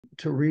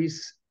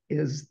Terese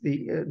is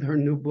her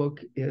new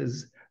book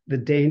is the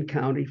Dane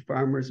County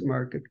Farmers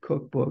Market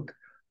Cookbook,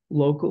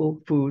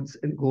 Local Foods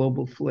and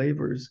Global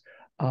Flavors.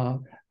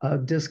 A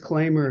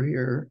disclaimer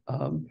here,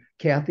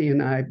 Kathy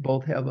and I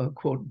both have a,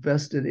 quote,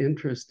 vested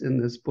interest in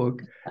this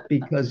book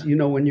because, you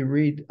know, when you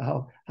read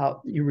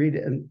how you read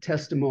a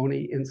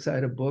testimony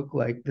inside a book,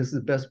 like this is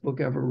the best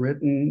book ever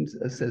written,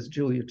 says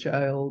Julia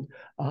Child,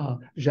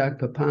 Jacques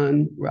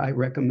Pepin, I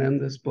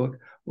recommend this book.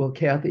 Well,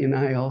 Kathy and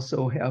I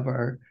also have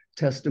our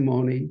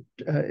testimony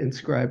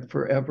inscribed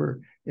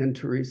forever in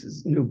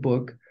Terese's new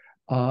book.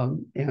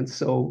 And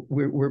so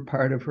we're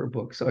part of her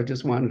book. So I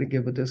just wanted to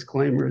give a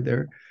disclaimer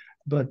there.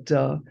 But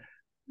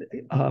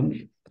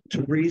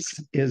Terese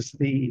is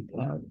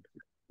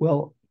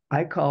well,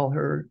 I call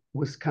her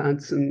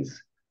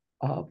Wisconsin's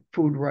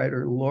food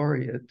writer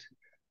laureate.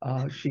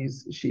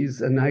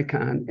 She's an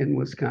icon in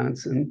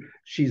Wisconsin.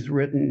 She's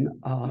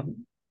written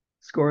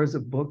scores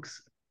of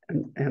books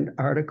and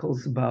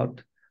articles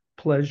about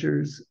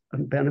pleasures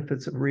and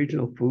benefits of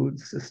regional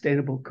foods,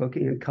 sustainable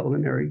cooking, and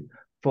culinary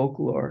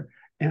folklore.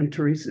 And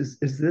Terese,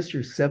 is this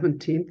your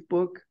 17th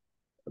book?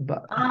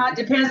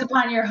 Depends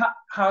upon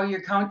how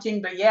you're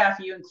counting, but yeah, if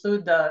you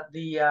include the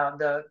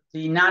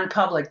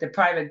non-public, the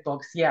private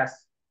books,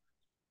 yes.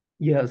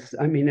 Yes,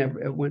 I mean,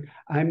 when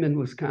I'm in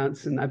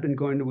Wisconsin, I've been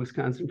going to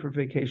Wisconsin for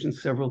vacation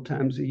several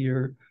times a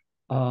year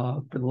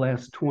for the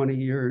last 20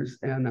 years,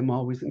 and I'm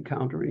always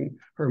encountering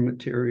her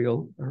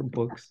material, her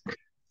books.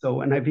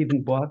 So, and I've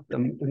even bought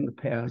them in the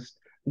past,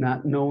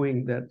 not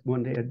knowing that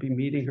one day I'd be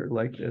meeting her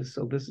like this.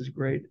 So this is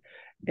great.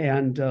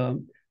 And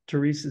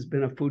Terese has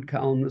been a food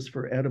columnist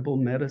for Edible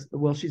Medicine.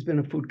 Well, she's been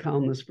a food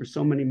columnist for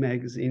so many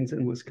magazines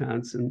in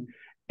Wisconsin.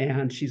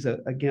 And she's,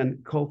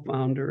 again,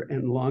 co-founder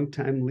and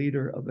longtime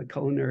leader of the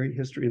Culinary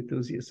History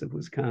Enthusiasts of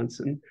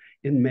Wisconsin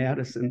in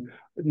Madison.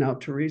 Now,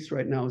 Terese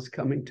right now is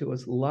coming to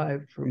us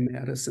live from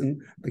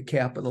Madison, the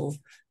Capitol.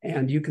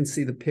 And you can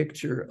see the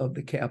picture of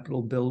the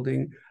Capitol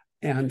building.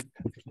 And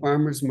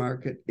Farmers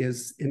Market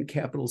is in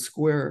Capitol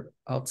Square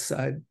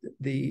outside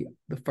the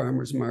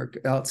Farmers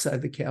Market,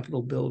 outside the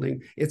Capitol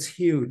building. It's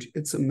huge.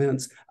 It's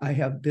immense. I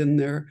have been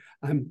there.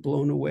 I'm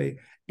blown away.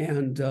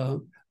 And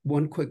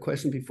one quick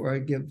question before I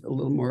give a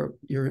little more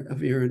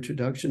of your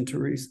introduction,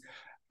 Terese.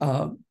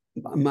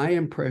 My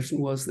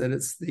impression was that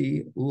it's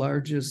the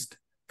largest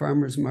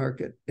farmers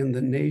market in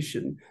the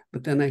nation,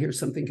 but then I hear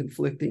something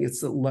conflicting. It's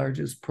the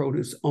largest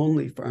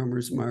produce-only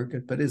farmers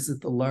market, but is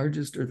it the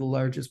largest or the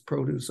largest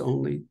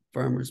produce-only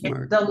farmers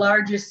market? It's the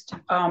largest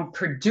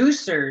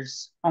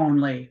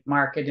producers-only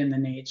market in the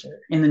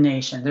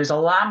nation. There's a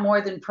lot more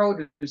than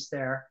produce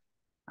there,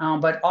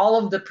 but all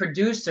of the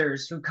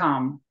producers who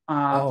come,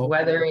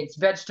 whether it's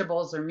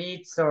vegetables or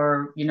meats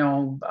or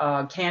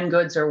canned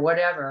goods or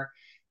whatever,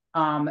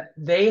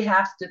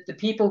 the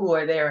people who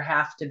are there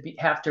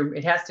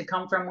it has to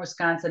come from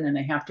Wisconsin, and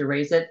they have to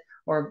raise it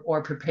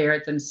or prepare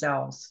it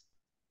themselves.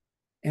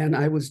 And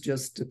I was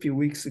just a few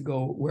weeks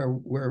ago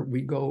where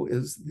we go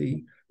is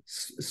the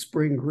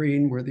Spring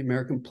Green, where the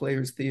American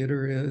Players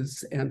Theater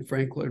is and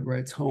Frank Lloyd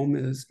Wright's home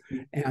is.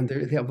 And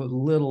they have a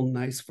little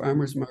nice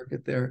farmer's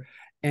market there.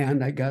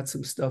 And I got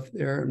some stuff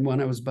there. And when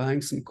I was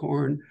buying some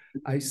corn,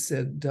 I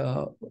said,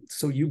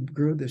 so you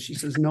grew this? She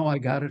says, no, I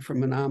got it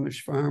from an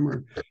Amish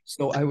farmer.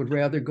 So I would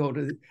rather go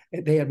to,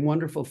 they had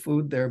wonderful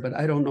food there, but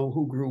I don't know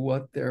who grew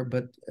what there.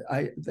 But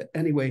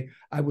anyway,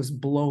 I was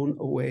blown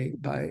away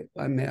by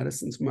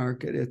Madison's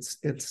market. It's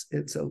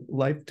a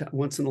lifetime,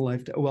 once in a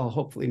lifetime. Well,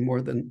 hopefully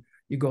more than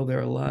you go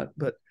there a lot.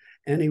 But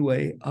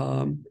anyway,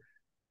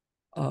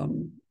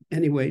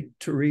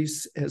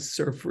 Terese has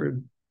served for a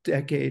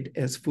decade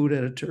as food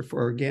editor for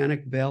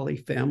Organic Valley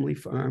Family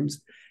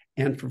Farms,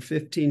 and for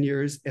 15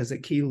 years as a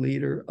key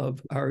leader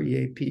of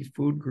REAP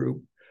Food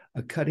Group,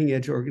 a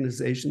cutting-edge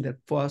organization that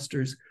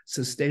fosters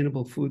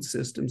sustainable food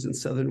systems in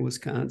southern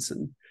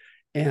Wisconsin.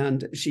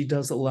 And she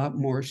does a lot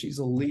more. She's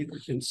a leader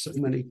in so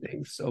many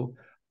things. So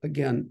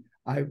again,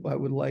 I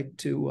would like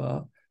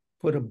to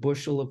put a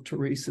bushel of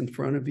Terese in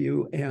front of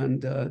you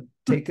and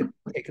take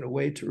it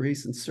away,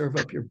 Terese, and serve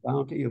up your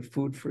bounty of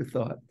food for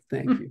thought.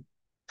 Thank you.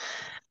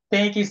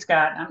 Thank you,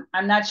 Scott.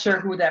 I'm not sure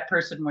who that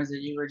person was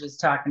that you were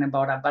just talking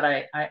about, but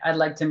I'd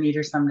like to meet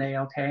her someday.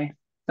 Okay.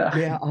 So.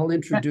 Yeah, I'll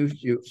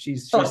introduce you.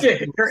 She's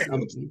okay,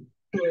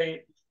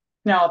 great.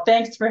 No,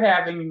 thanks for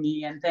having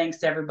me, and thanks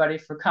to everybody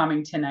for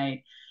coming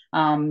tonight.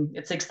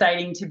 It's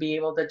exciting to be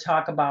able to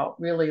talk about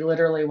really,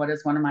 literally, what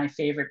is one of my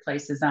favorite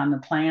places on the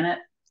planet,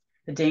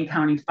 the Dane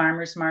County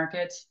Farmers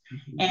Market,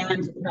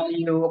 and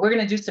we're going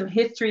to do some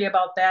history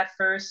about that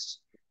first.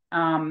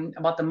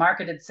 About the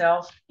market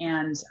itself,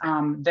 and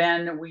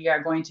then we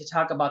are going to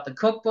talk about the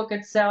cookbook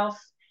itself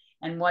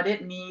and what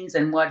it means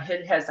and what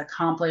it has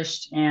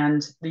accomplished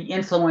and the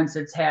influence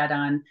it's had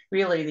on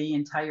really the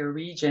entire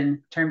region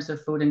in terms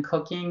of food and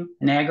cooking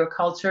and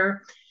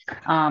agriculture.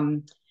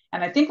 And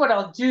I think what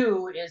I'll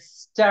do is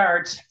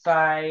start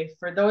by,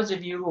 for those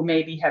of you who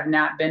maybe have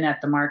not been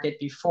at the market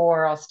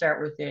before, I'll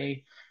start with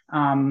a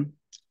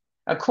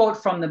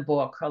quote from the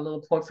book, a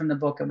little quote from the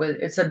book.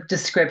 It's a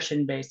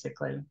description,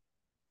 basically.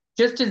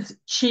 Just as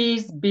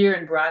cheese, beer,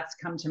 and brats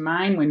come to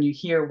mind when you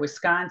hear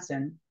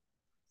Wisconsin,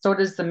 so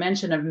does the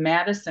mention of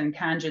Madison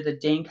conjure the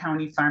Dane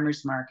County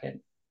Farmers Market.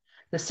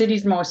 The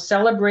city's most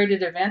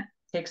celebrated event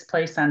takes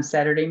place on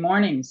Saturday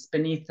mornings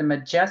beneath the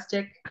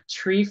majestic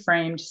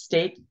tree-framed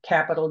state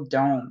capitol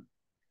dome.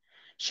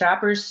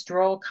 Shoppers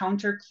stroll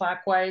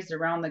counterclockwise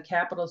around the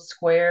Capitol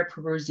Square,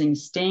 perusing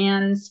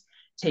stands,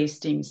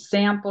 tasting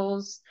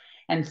samples,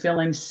 and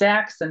filling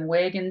sacks and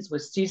wagons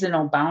with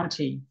seasonal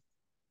bounty.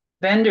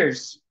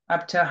 Vendors,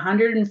 up to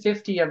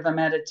 150 of them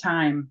at a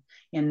time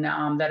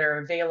that are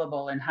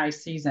available in high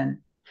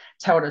season,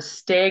 tout a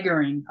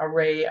staggering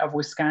array of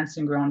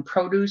Wisconsin-grown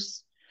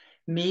produce,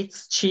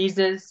 meats,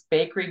 cheeses,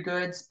 bakery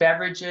goods,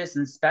 beverages,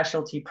 and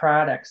specialty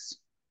products.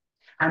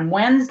 On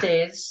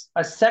Wednesdays,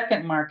 a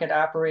second market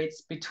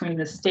operates between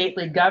the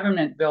stately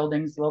government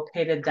buildings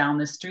located down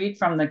the street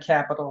from the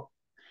Capitol.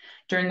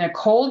 During the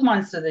cold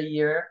months of the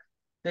year,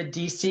 the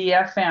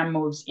DCFM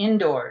moves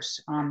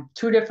indoors,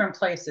 two different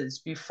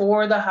places.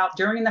 During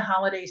the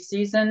holiday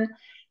season,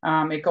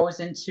 it goes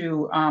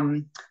into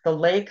the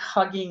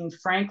lake-hugging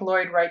Frank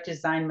Lloyd Wright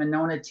designed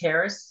Monona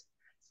Terrace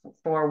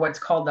for what's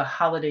called the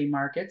holiday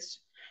markets.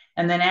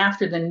 And then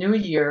after the new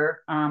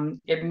year,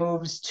 it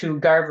moves to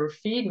Garver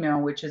Feed Mill,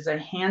 which is a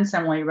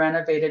handsomely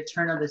renovated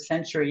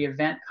turn-of-the-century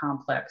event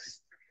complex.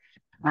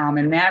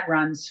 And that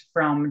runs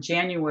from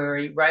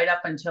January right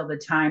up until the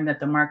time that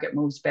the market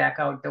moves back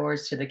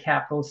outdoors to the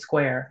Capitol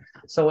Square.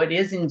 So it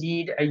is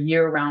indeed a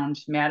year-round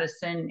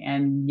Madison,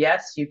 and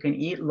yes, you can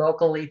eat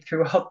locally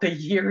throughout the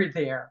year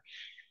there.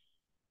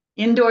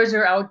 Indoors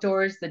or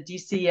outdoors, the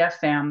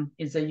DCFM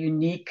is a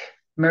unique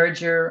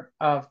merger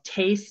of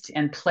taste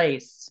and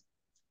place,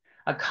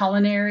 a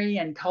culinary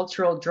and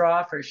cultural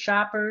draw for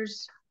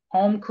shoppers,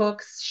 home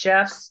cooks,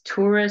 chefs,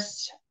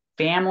 tourists,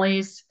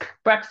 families,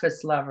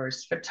 breakfast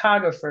lovers,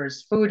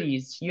 photographers,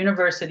 foodies,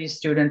 university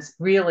students,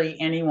 really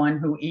anyone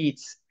who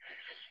eats.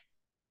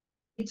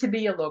 To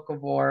be a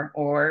locavore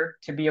or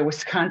to be a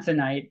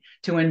Wisconsinite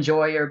to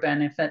enjoy or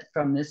benefit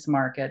from this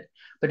market.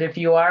 But if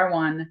you are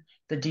one,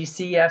 the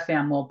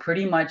DCFM will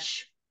pretty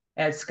much,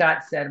 as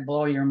Scott said,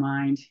 blow your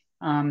mind.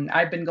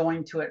 I've been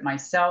going to it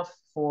myself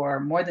for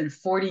more than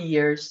 40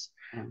 years,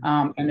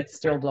 and it's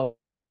still blowing.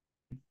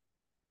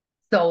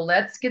 So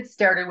let's get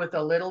started with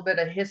a little bit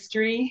of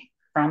history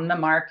from the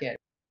market.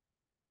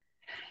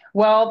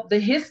 Well, the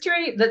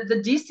history,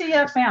 the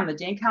DCFM, the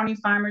Dane County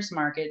Farmers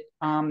Market,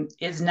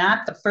 is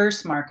not the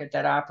first market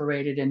that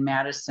operated in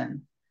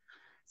Madison.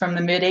 From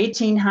the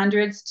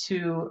mid-1800s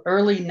to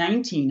early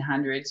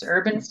 1900s,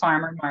 urban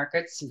farmer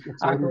markets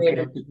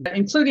operated,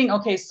 including,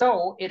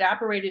 it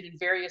operated in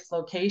various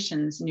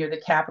locations near the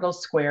Capitol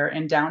Square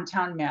and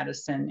downtown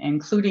Madison,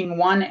 including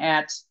one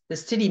at the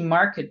City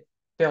Market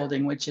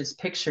building, which is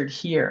pictured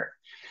here.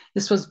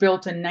 This was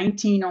built in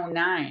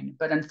 1909,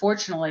 but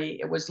unfortunately,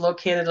 it was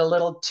located a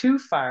little too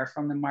far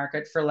from the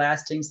market for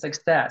lasting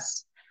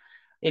success.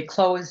 It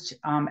closed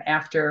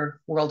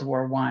after World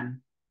War I.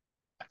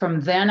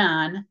 From then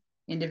on,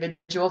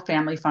 individual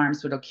family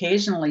farms would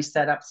occasionally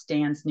set up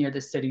stands near the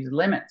city's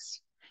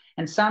limits,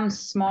 and some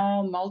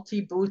small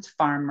multi-booth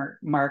farm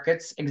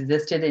markets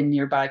existed in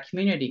nearby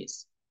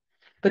communities.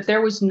 But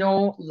there was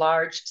no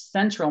large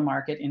central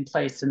market in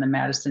place in the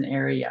Madison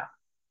area.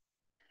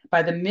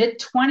 By the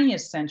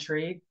mid-20th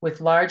century, with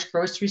large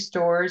grocery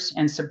stores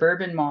and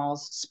suburban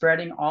malls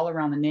spreading all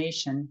around the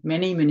nation,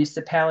 many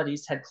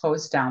municipalities had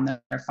closed down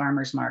their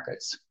farmers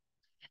markets.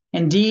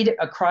 Indeed,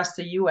 across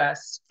the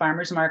US,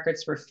 farmers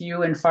markets were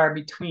few and far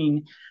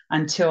between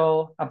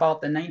until about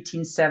the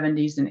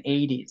 1970s and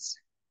 80s.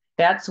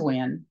 That's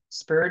when,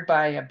 spurred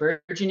by a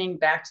burgeoning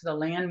back to the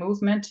land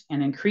movement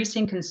and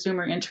increasing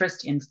consumer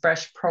interest in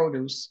fresh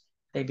produce,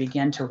 they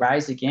began to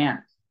rise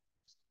again.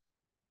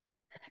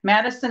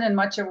 Madison and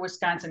much of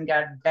Wisconsin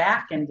got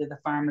back into the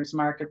farmers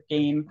market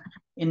game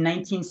in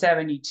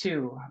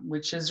 1972,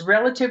 which is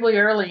relatively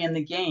early in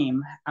the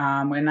game.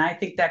 And I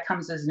think that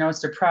comes as no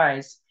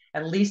surprise,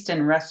 at least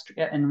in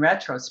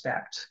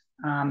retrospect.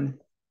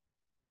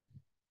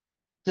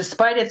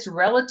 Despite its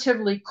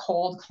relatively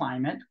cold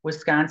climate,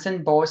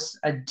 Wisconsin boasts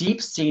a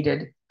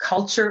deep-seated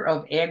culture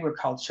of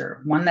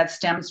agriculture, one that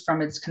stems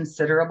from its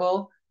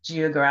considerable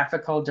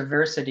geographical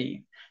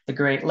diversity. The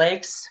Great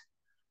Lakes,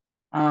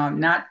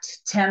 not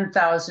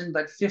 10,000,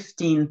 but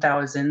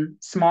 15,000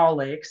 small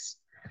lakes,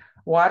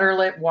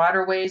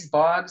 waterways,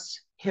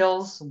 bogs,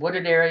 hills,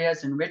 wooded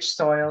areas, and rich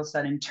soils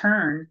that in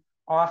turn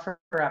offer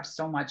up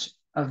so much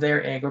of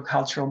their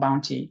agricultural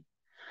bounty.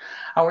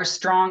 Our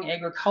strong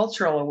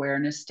agricultural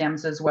awareness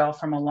stems as well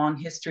from a long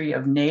history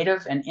of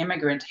native and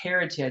immigrant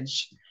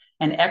heritage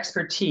and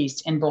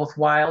expertise in both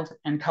wild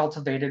and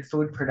cultivated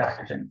food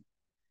production.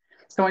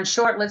 So in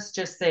short, let's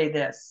just say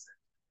this.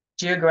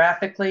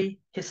 Geographically,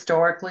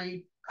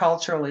 historically,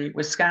 culturally,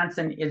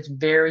 Wisconsin is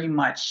very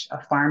much a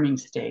farming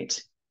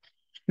state.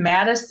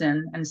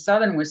 Madison and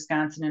southern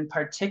Wisconsin in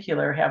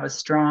particular have a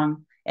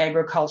strong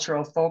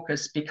agricultural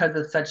focus because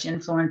of such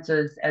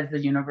influences as the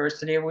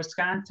University of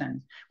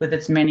Wisconsin, with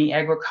its many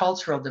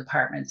agricultural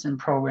departments and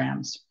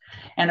programs.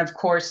 And of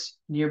course,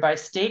 nearby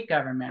state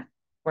government,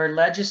 where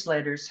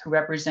legislators who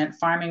represent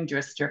farming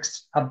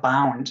districts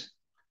abound.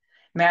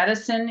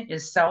 Madison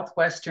is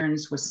southwestern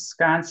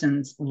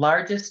Wisconsin's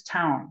largest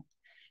town.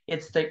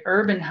 It's the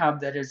urban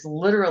hub that is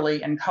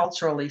literally and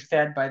culturally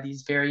fed by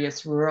these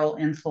various rural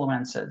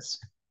influences.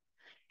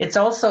 It's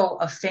also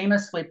a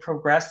famously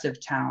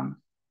progressive town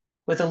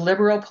with a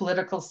liberal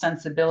political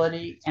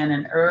sensibility and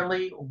an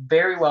early,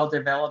 very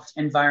well-developed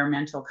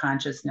environmental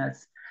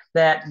consciousness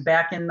that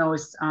back in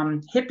those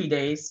hippie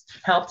days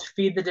helped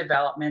feed the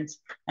development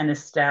and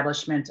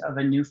establishment of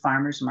a new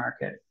farmers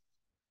market.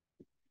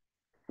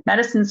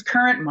 Madison's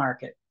current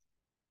market,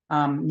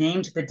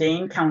 named the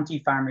Dane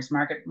County Farmers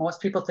Market.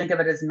 Most people think of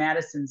it as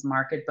Madison's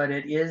Market, but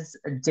it is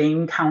a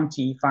Dane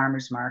County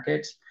Farmers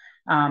Market,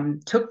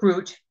 took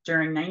root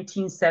during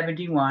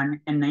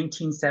 1971 and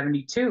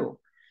 1972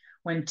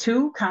 when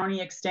two county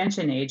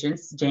extension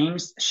agents,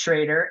 James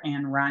Schrader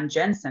and Ron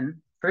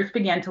Jensen, first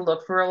began to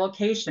look for a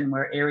location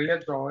where area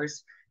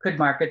growers could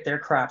market their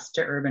crops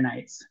to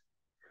urbanites.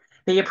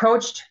 They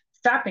approached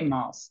shopping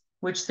malls,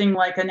 which seemed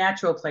like a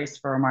natural place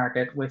for a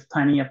market with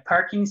plenty of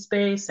parking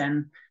space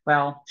and,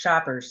 well,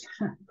 shoppers.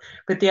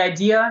 But the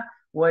idea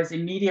was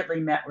immediately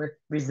met with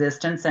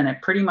resistance, and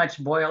it pretty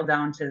much boiled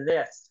down to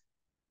this: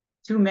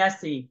 too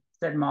messy,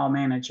 said mall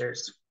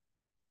managers.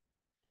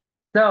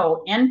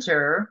 So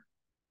enter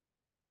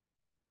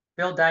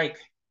Bill Dyke.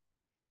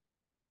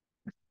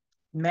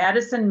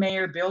 Madison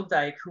Mayor Bill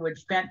Dyke, who had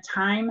spent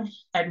time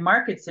at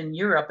markets in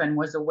Europe and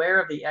was aware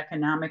of the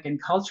economic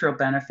and cultural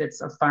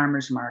benefits of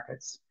farmers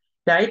markets.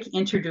 Dyke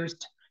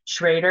introduced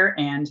Schrader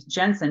and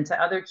Jensen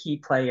to other key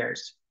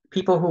players,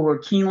 people who were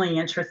keenly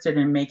interested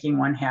in making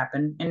one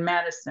happen in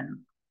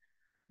Madison.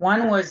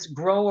 One was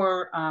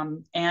grower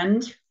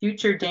and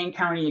future Dane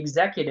County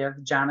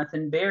executive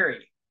Jonathan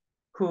Berry,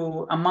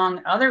 who,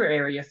 among other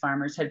area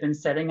farmers, had been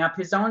setting up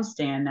his own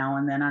stand now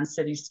and then on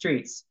city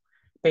streets,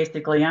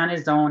 basically on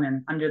his own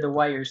and under the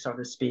wire, so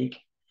to speak,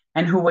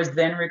 and who was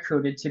then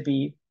recruited to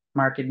be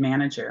market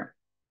manager.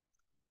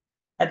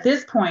 At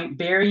this point,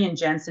 Berry and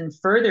Jensen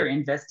further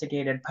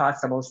investigated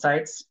possible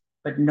sites,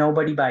 but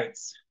nobody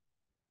bites.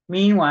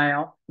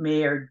 Meanwhile,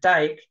 Mayor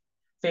Dyke,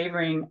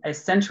 favoring a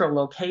central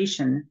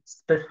location,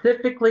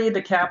 specifically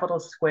the Capitol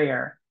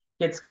Square,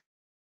 gets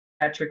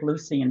Patrick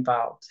Lucy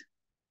involved.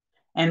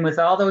 And with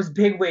all those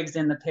bigwigs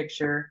in the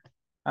picture,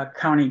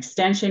 county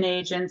extension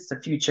agents,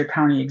 the future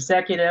county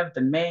executive,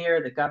 the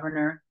mayor, the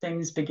governor,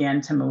 things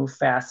began to move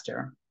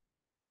faster.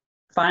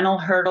 Final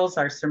hurdles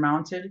are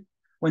surmounted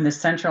when the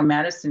Central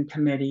Madison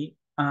Committee,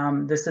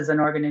 this is an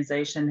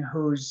organization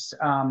whose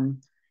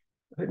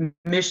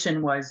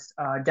mission was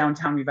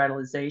downtown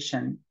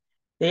revitalization,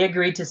 they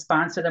agreed to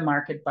sponsor the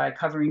market by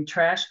covering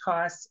trash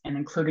costs and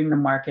including the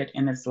market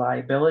in its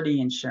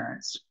liability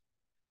insurance.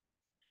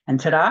 And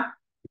ta-da!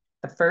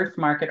 The first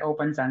market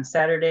opens on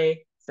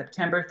Saturday,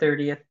 September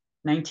 30th,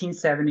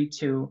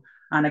 1972,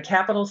 on a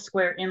Capitol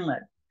Square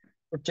inlet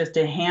with just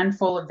a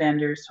handful of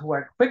vendors who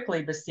are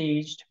quickly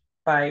besieged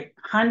by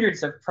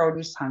hundreds of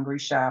produce-hungry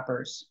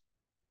shoppers.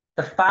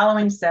 The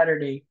following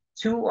Saturday,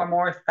 2,000 or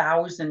more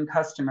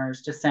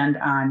customers descend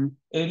on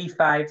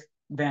 85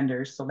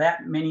 vendors, so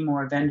that many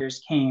more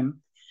vendors came,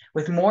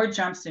 with more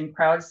jumps in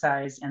crowd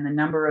size and the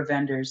number of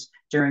vendors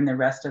during the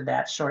rest of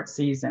that short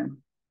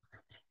season.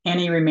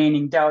 Any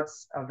remaining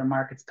doubts of the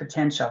market's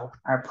potential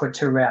are put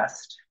to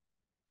rest.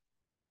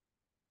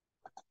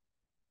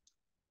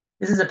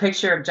 This is a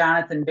picture of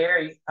Jonathan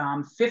Berry,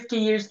 50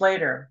 years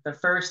later, the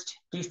first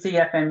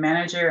DCFM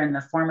manager and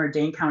the former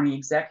Dane County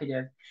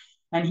executive.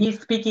 And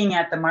he's speaking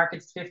at the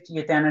market's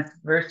 50th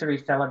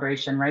anniversary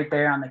celebration right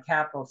there on the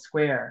Capitol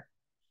Square.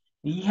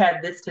 He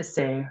had this to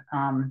say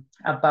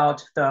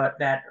about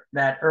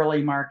that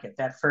early market,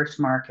 that first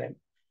market.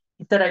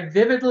 He said, I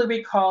vividly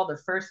recall the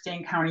first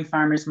Dane County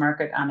Farmers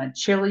Market on a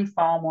chilly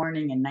fall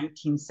morning in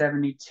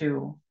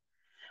 1972.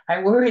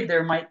 I worried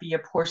there might be a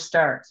poor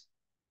start,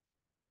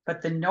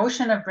 but the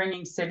notion of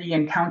bringing city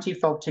and county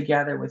folk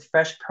together with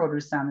fresh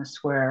produce on the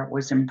square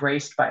was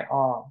embraced by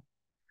all.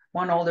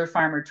 One older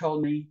farmer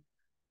told me,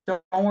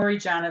 don't worry,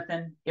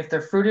 Jonathan, if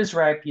the fruit is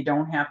ripe, you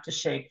don't have to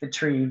shake the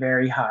tree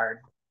very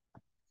hard.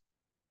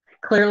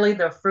 Clearly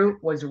the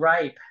fruit was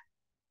ripe,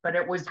 but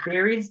it was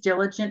Berry's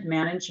diligent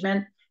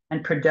management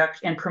and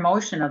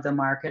promotion of the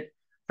market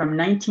from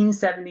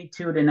 1972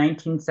 to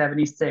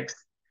 1976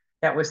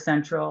 that was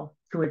central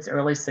to its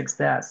early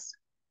success.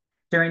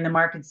 During the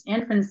market's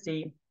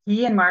infancy,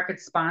 he and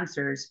market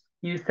sponsors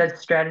used such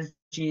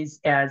strategies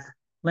as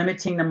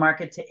limiting the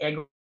market to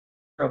agro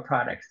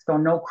products, so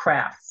no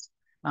crafts,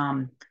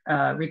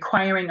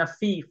 requiring a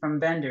fee from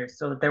vendors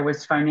so that there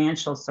was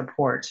financial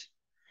support,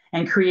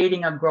 and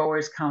creating a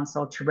growers'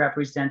 council to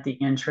represent the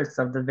interests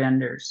of the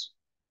vendors.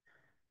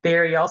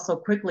 Berry also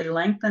quickly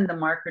lengthened the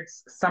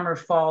market's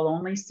summer-fall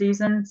only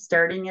season,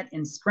 starting it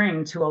in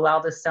spring to allow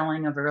the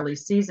selling of early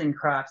season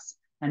crops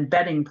and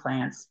bedding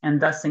plants,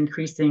 and thus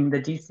increasing the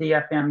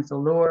DCFM's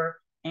allure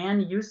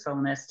and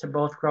usefulness to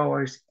both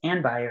growers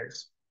and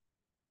buyers.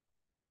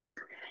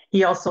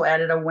 He also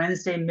added a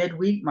Wednesday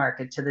midweek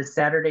market to the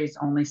Saturdays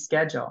only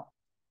schedule.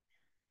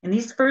 In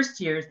these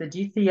first years, the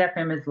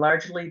DCFM is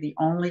largely the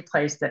only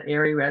place that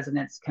area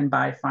residents can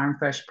buy farm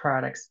fresh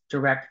products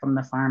direct from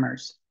the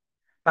farmers.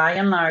 By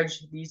and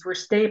large, these were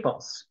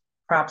staples,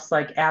 crops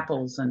like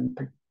apples and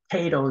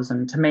potatoes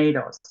and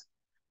tomatoes.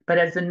 But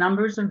as the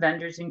numbers of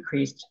vendors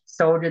increased,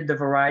 so did the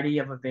variety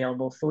of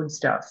available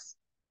foodstuffs.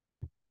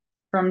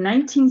 From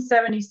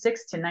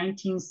 1976 to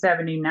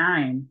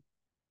 1979,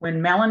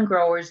 when melon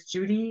growers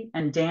Judy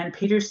and Dan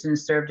Peterson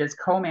served as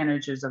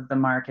co-managers of the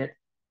market,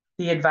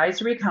 the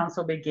advisory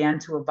council began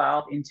to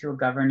evolve into a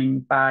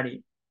governing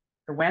body.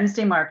 The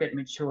Wednesday market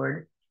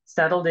matured,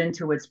 settled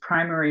into its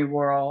primary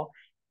role,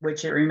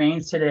 which it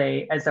remains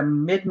today, as a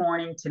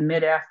mid-morning to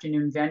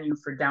mid-afternoon venue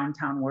for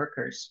downtown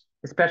workers,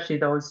 especially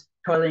those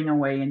toiling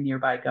away in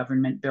nearby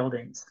government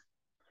buildings.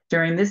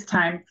 During this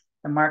time,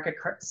 the market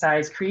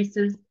size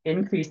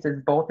increases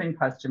both in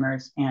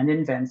customers and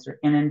in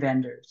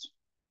vendors.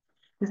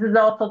 This is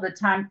also the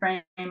time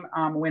frame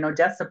when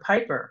Odessa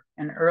Piper,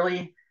 an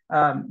early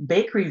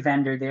bakery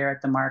vendor there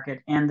at the market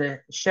and the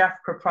chef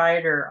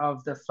proprietor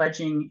of the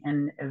fledgling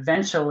and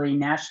eventually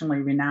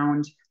nationally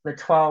renowned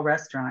L'Etoile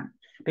restaurant,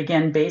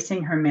 began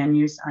basing her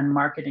menus on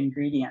market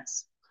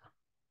ingredients.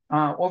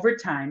 Over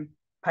time,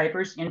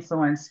 Piper's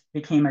influence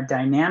became a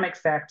dynamic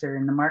factor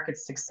in the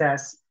market's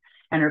success,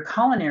 and her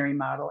culinary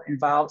model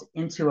evolved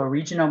into a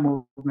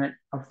regional movement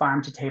of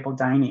farm-to-table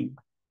dining.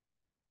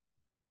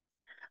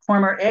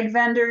 Former egg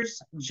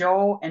vendors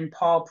Joe and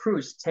Paul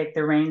Proust take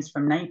the reins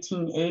from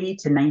 1980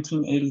 to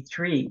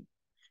 1983.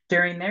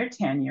 During their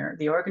tenure,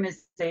 the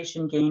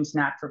organization gained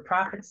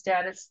not-for-profit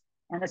status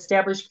and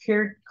established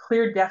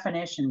clear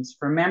definitions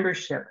for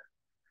membership,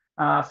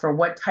 for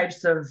what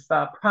types of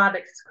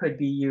products could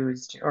be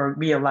used or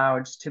be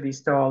allowed to be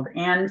sold,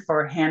 and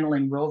for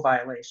handling rule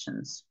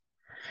violations.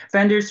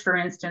 Vendors, for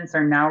instance,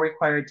 are now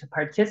required to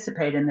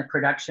participate in the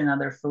production of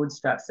their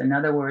foodstuffs. In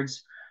other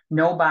words,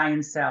 no buy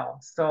and sell.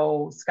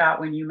 So, Scott,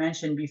 when you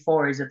mentioned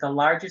before, is it the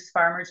largest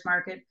farmers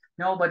market?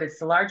 No, but it's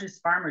the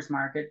largest farmers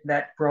market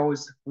that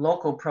grows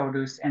local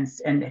produce and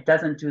it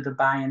doesn't do the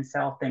buy and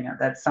sell thing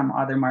that some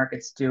other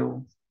markets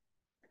do.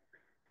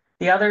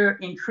 The ever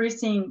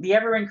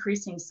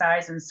increasing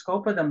size and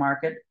scope of the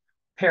market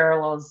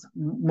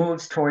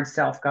moves towards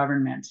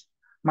self-government.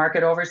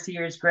 Market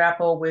overseers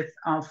grapple with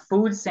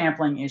food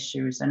sampling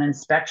issues and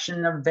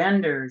inspection of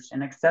vendors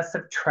and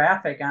excessive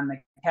traffic on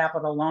the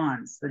Capitol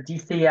lawns. The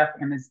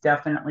DCFM is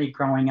definitely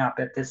growing up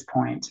at this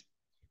point.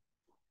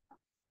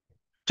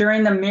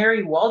 During the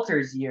Mary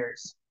Walters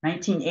years,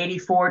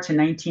 1984 to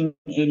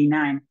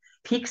 1989,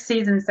 peak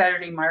season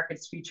Saturday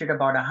markets featured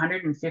about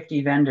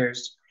 150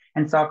 vendors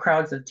and saw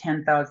crowds of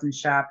 10,000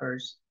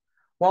 shoppers.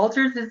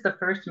 Walters is the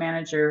first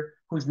manager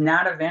who's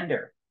not a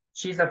vendor.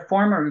 She's a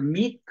former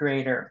meat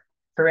grader.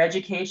 Her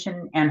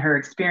education and her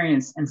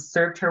experience and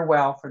served her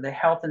well for the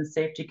health and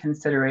safety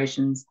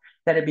considerations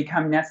that had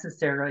become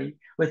necessary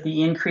with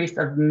the increase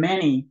of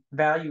many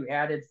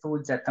value-added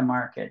foods at the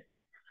market.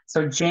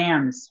 So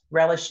jams,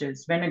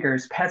 relishes,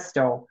 vinegars,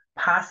 pesto,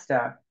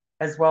 pasta,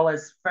 as well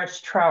as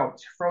fresh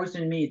trout,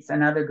 frozen meats,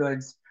 and other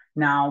goods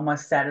now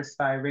must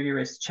satisfy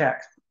rigorous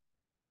checks.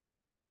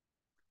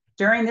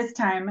 During this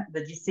time,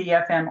 the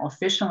DCFM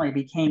officially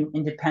became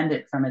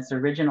independent from its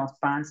original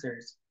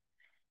sponsors,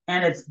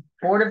 and its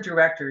board of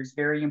directors,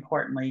 very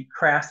importantly,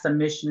 crafts a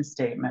mission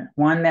statement,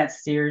 one that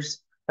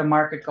steers the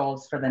market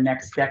goals for the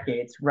next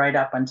decades, right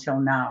up until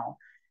now.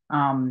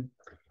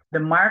 The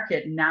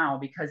market now,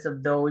 because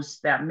of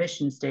that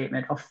mission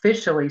statement,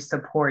 officially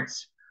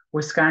supports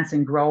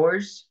Wisconsin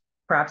growers,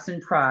 crops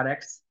and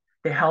products,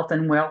 the health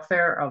and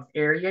welfare of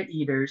area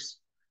eaters,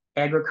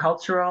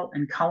 agricultural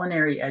and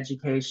culinary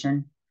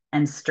education,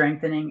 and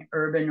strengthening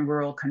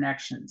urban-rural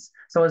connections.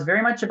 So it was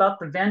very much about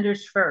the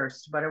vendors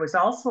first, but it was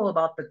also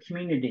about the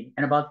community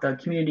and about the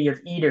community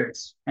of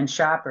eaters and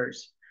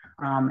shoppers,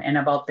 and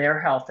about their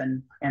health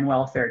and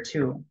welfare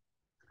too.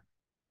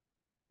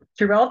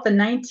 Throughout the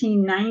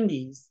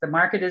 1990s, the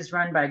market is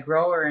run by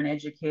grower and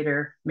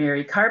educator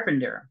Mary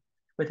Carpenter,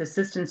 with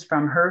assistance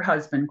from her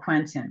husband,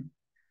 Quentin.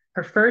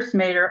 Her first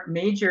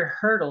major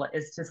hurdle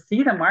is to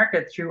see the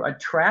market through a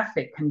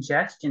traffic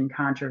congestion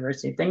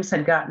controversy. Things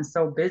had gotten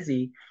so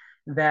busy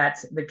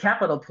that the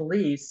Capitol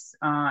Police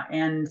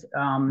and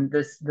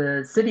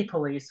the city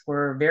police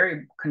were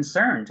very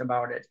concerned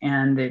about it,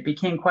 and it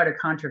became quite a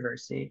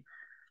controversy.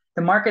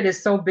 The market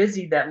is so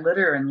busy that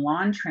litter and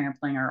lawn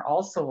trampling are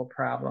also a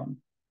problem.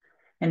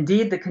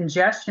 Indeed, the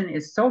congestion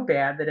is so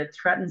bad that it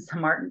threatens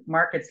the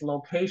market's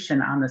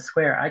location on the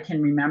square. I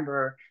can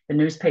remember the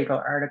newspaper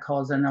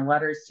articles and the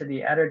letters to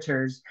the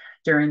editors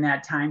during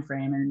that time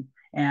frame,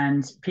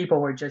 and people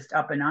were just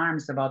up in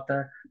arms about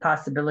the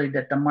possibility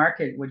that the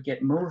market would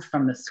get moved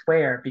from the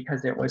square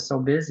because it was so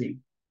busy.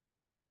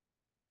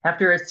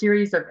 After a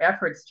series of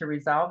efforts to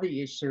resolve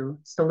the issue,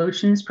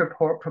 solutions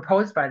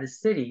proposed by the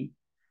city,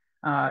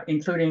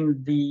 including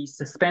the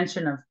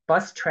suspension of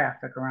bus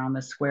traffic around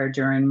the square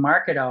during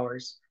market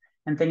hours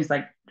and things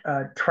like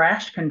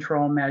trash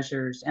control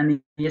measures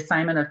and the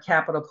assignment of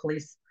Capitol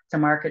Police to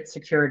market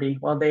security,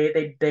 well,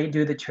 they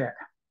do the trick.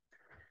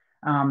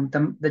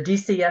 The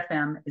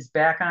DCFM is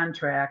back on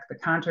track. The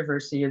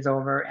controversy is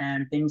over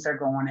and things are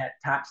going at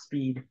top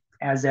speed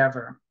as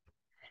ever.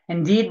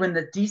 Indeed, when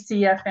the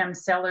DCFM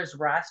sellers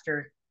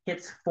roster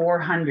hits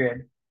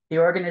 400, the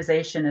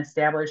organization is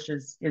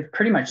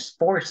pretty much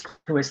forced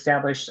to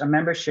establish a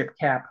membership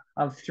cap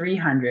of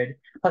 300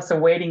 plus a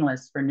waiting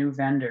list for new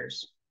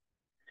vendors.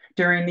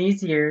 During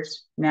these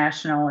years,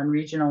 national and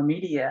regional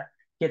media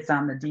gets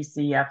on the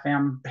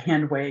DCFM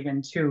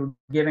bandwagon too,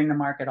 giving the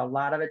market a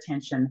lot of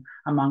attention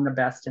among the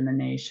best in the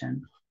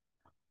nation.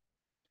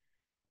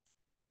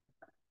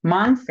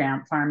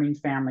 Hmong farming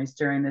families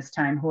during this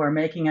time who are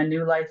making a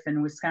new life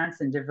in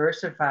Wisconsin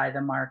diversify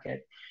the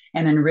market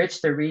and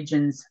enrich the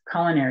region's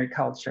culinary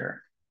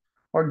culture.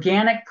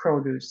 Organic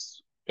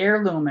produce,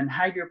 heirloom and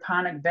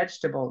hydroponic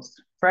vegetables,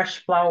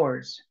 fresh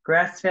flowers,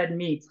 grass-fed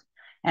meat,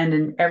 and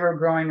an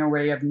ever-growing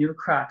array of new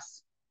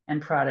crops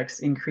and products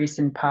increase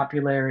in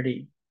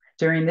popularity.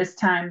 During this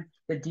time,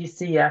 the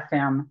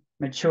DCFM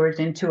matures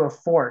into a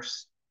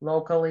force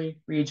locally,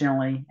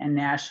 regionally, and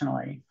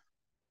nationally.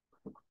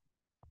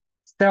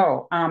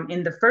 So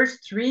in the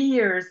first 3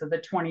 years of the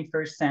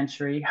 21st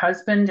century,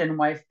 husband and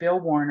wife Bill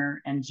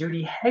Warner and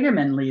Judy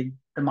Hegeman lead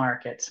the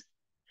market.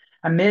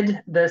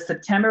 Amid the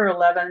September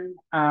 11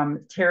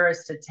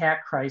 terrorist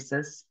attack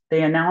crisis,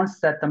 they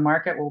announced that the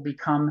market will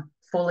become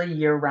fully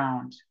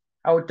year-round,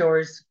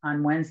 outdoors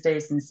on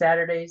Wednesdays and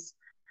Saturdays,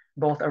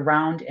 both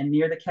around and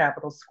near the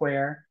Capitol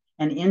Square,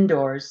 and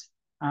indoors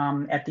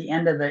at the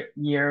end of the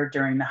year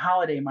during the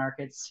holiday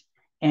markets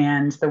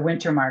and the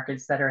winter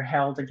markets that are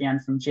held again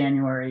from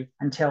January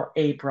until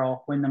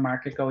April when the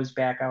market goes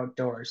back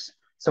outdoors.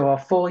 So a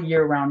full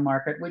year-round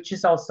market, which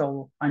is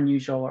also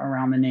unusual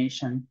around the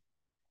nation.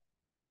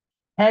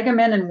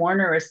 Hegeman and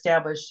Warner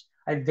established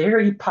a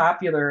very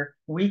popular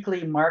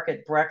weekly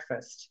market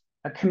breakfast,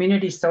 a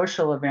community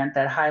social event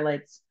that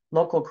highlights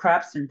local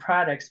crops and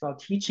products while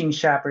teaching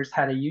shoppers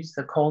how to use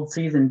the cold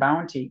season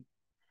bounty.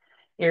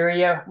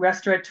 Area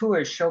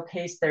restaurateurs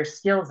showcase their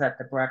skills at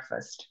the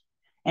breakfast,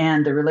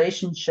 and the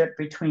relationship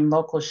between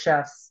local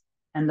chefs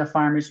and the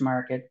farmers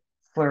market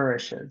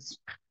flourishes.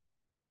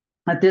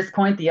 At this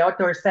point, the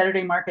outdoor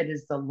Saturday market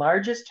is the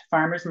largest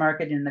farmers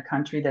market in the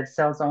country that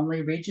sells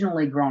only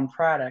regionally grown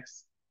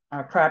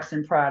crops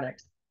and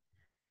products.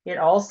 It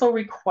also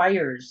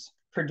requires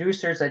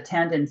producers'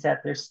 attendance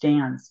at their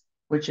stands,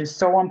 which is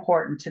so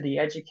important to the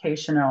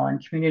educational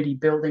and community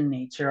building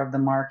nature of the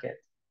market.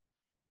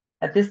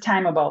 At this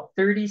time, about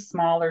 30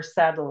 smaller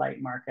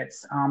satellite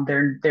markets,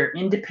 they're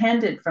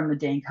independent from the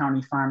Dane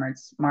County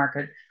Farmers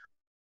Market,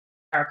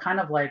 are kind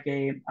of like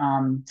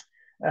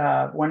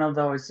one of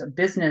those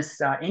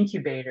business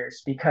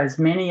incubators, because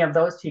many of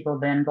those people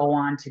then go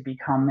on to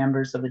become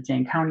members of the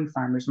Dane County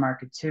Farmers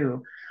Market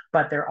too,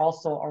 but they're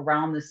also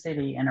around the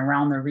city and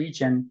around the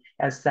region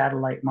as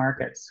satellite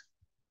markets.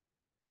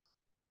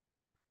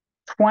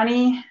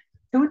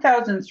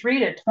 2003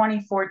 to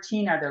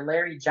 2014 are the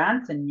Larry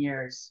Johnson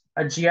years.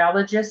 A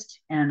geologist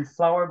and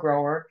flower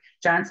grower,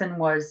 Johnson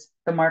was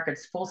the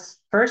market's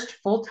first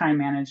full-time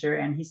manager,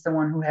 and he's the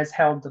one who has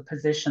held the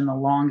position the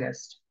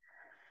longest.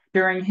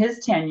 During his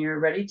tenure,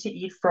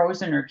 ready-to-eat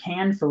frozen or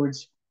canned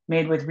foods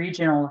made with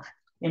regional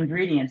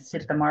ingredients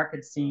hit the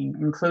market scene,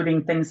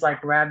 including things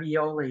like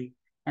ravioli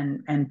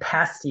and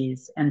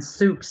pasties and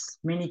soups,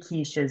 mini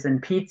quiches,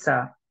 and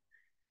pizza.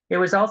 It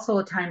was also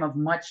a time of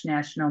much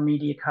national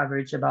media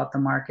coverage about the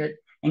market,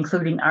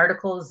 including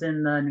articles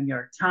in the New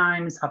York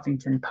Times,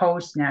 Huffington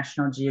Post,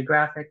 National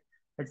Geographic,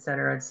 et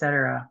cetera, et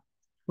cetera.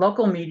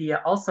 Local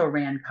media also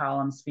ran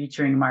columns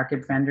featuring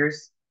market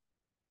vendors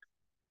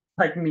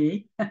like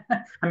me.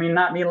 I mean,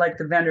 not me like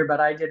the vendor, but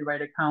I did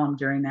write a column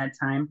during that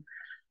time,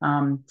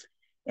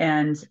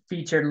 and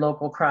featured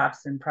local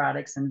crops and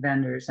products and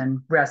vendors and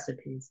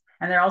recipes.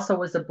 And there also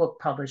was a book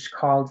published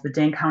called The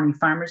Dane County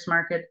Farmers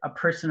Market, A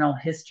Personal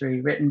History,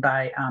 written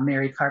by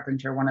Mary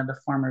Carpenter, one of the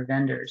former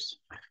vendors.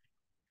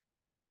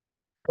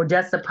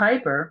 Odessa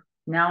Piper,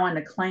 now an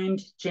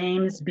acclaimed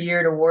James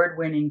Beard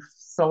award-winning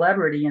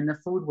celebrity in the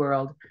food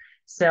world,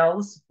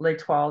 sells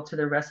L'Etoile to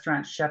the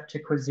restaurant chef de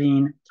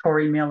cuisine,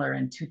 Tori Miller,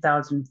 in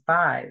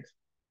 2005.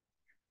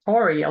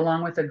 Tori,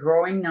 along with a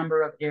growing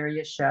number of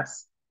area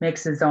chefs,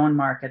 makes his own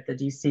mark at the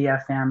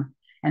DCFM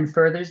and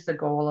furthers the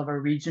goal of a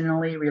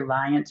regionally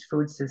reliant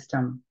food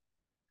system.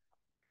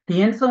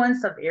 The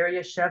influence of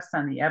area chefs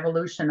on the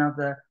evolution of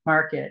the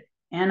market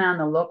and on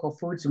the local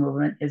foods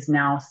movement is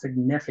now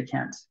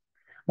significant.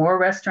 More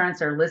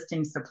restaurants are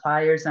listing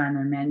suppliers on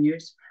their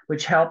menus,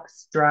 which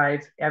helps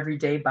drive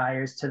everyday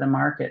buyers to the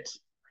market.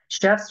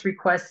 Chefs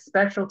request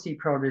specialty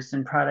produce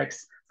and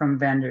products from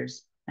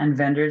vendors, and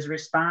vendors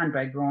respond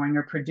by growing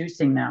or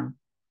producing them.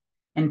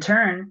 In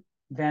turn,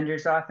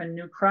 vendors offer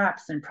new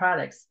crops and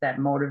products that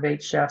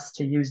motivate chefs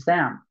to use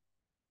them.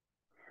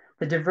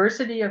 The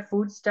diversity of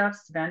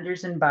foodstuffs,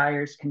 vendors, and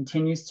buyers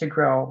continues to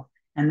grow,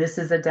 and this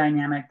is a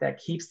dynamic that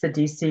keeps the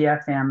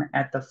DCFM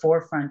at the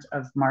forefront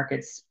of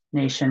markets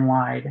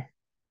nationwide.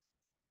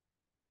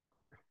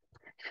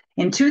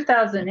 In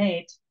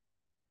 2008,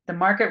 the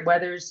market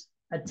weathers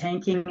a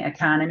tanking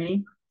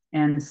economy,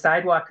 and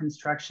sidewalk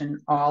construction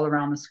all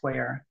around the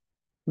square.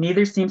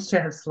 Neither seems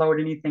to have slowed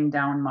anything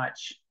down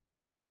much.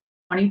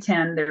 In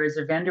 2010, there is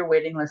a vendor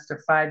waiting list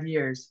of 5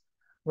 years,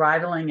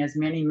 rivaling, as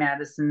many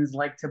Madisonians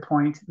like to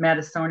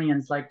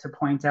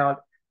point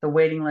out, the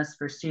waiting list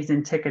for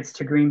season tickets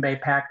to Green Bay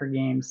Packer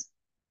games.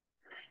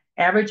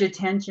 Average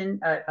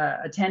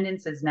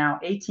attendance is now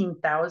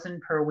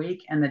 18,000 per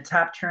week, and the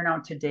top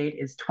turnout to date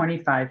is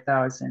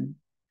 25,000.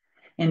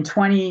 In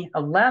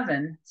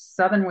 2011,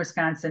 Southern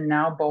Wisconsin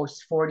now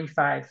boasts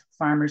 45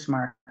 farmers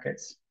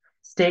markets.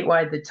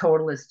 Statewide, the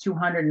total is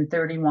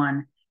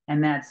 231,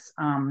 and that's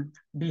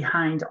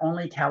behind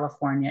only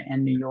California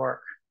and New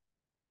York.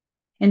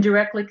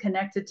 Indirectly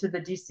connected to the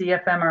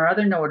DCFM are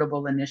other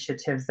notable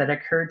initiatives that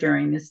occurred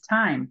during this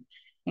time,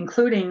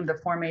 including the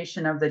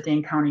formation of the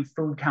Dane County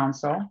Food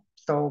Council,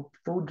 so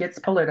food gets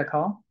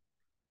political,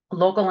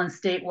 local and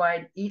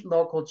statewide Eat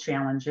Local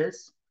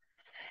challenges,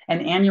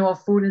 an annual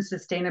food and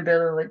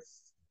sustainability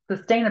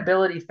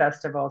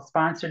festival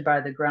sponsored by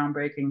the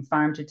groundbreaking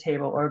Farm to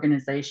Table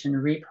organization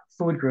REAP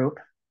Food Group,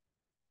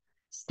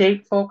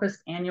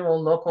 state-focused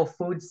annual local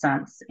food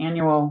summits,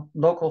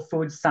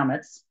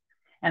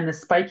 and the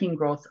spiking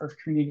growth of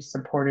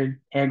community-supported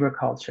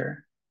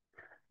agriculture.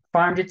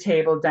 Farm to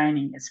table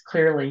dining is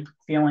clearly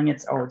feeling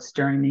its oats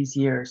during these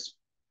years.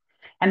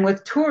 And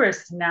with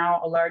tourists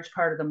now a large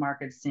part of the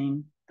market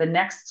scene, the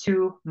next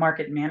two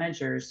market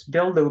managers,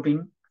 Bill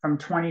Lubing from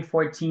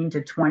 2014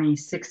 to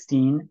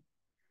 2016,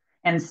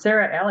 and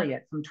Sarah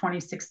Elliott from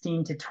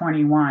 2016 to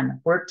 21,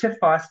 worked to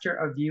foster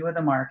a view of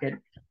the market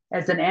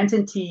as an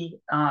entity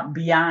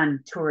beyond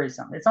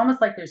tourism. It's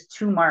almost like there's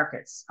two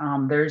markets.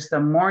 There's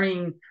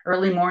the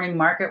early morning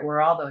market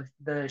where all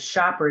the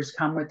shoppers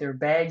come with their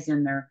bags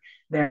and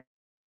their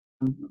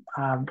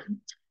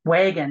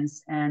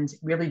wagons and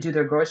really do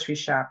their grocery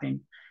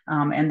shopping.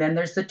 And then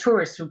there's the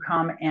tourists who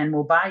come and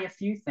will buy a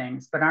few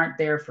things, but aren't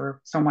there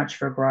for so much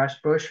for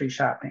grocery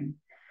shopping.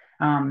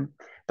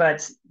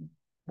 But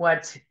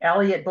what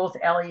both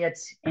Elliott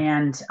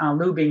and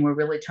Lubing were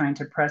really trying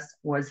to press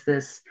was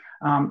this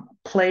a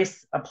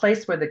place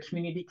where the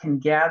community can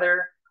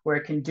gather, where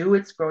it can do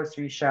its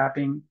grocery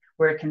shopping,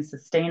 where it can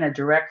sustain a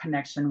direct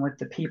connection with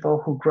the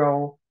people who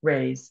grow,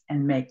 raise,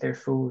 and make their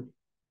food.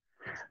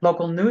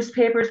 Local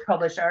newspapers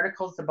publish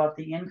articles about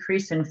the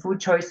increase in food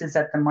choices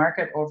at the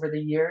market over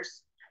the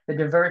years, the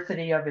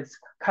diversity of its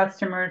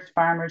customers,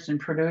 farmers,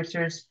 and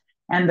producers,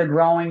 and the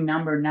growing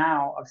number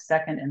now of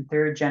second and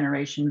third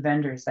generation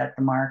vendors at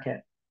the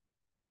market.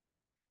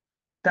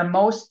 The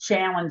most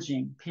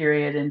challenging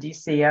period in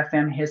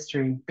DCFM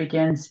history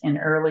begins in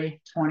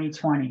early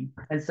 2020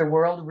 as the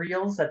world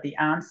reels at the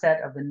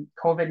onset of the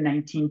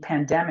COVID-19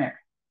 pandemic.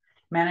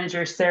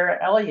 Manager Sarah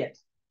Elliott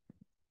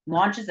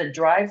launches a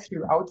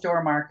drive-through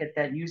outdoor market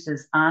that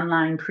uses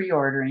online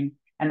pre-ordering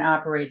and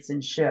operates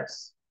in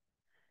shifts.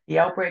 The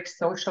outbreak's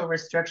social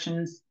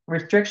restrictions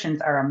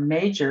are a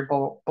major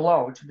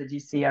blow to the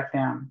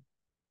DCFM.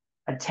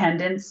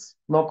 Attendance,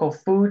 local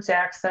foods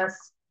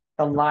access,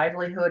 the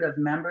livelihood of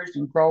members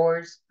and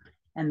growers,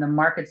 and the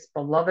market's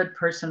beloved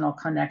personal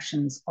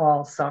connections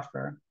all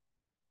suffer.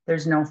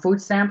 There's no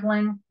food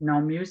sampling, no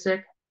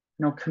music,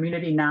 no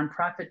community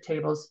nonprofit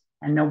tables,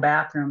 and no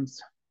bathrooms.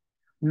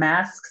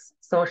 Masks,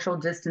 social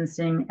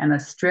distancing, and a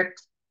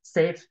strict,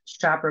 safe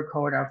shopper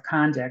code of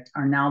conduct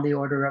are now the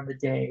order of the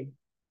day.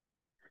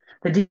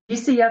 The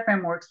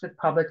DCFM works with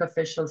public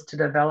officials to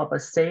develop a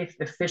safe,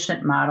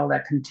 efficient model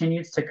that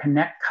continues to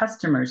connect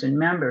customers and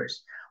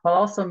members while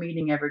also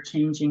meeting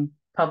ever-changing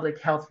public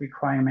health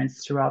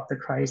requirements throughout the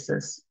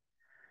crisis.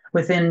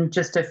 Within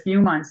just a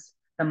few months,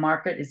 the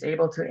market is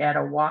able to add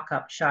a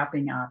walk-up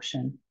shopping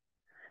option,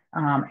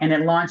 and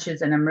it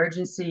launches an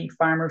emergency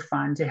farmer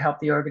fund to help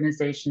the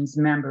organization's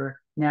member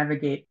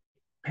navigate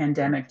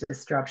pandemic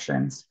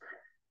disruptions.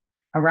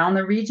 Around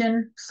the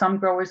region, some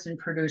growers and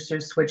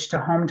producers switch to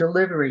home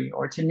delivery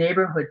or to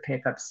neighborhood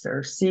pickups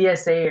or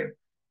CSA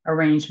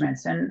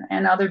arrangements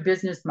and other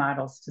business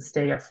models to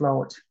stay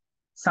afloat.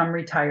 Some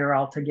retire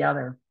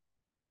altogether.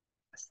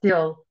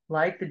 Still,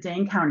 like the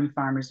Dane County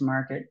Farmers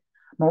Market,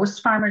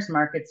 most farmers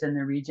markets in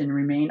the region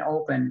remain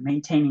open,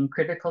 maintaining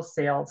critical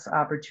sales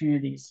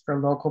opportunities for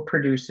local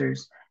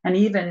producers and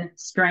even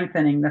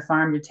strengthening the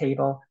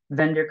farm-to-table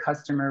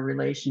vendor-customer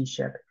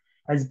relationship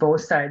as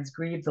both sides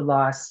grieve the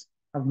loss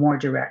of more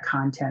direct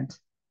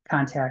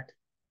contact.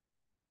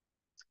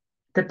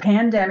 The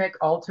pandemic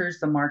alters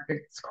the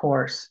market's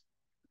course,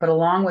 but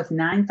along with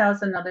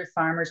 9,000 other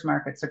farmers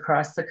markets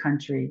across the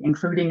country,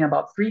 including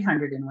about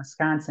 300 in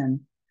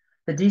Wisconsin,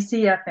 the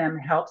DCFM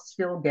helps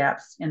fill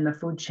gaps in the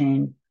food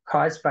chain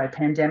caused by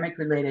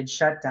pandemic-related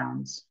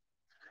shutdowns,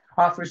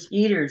 offers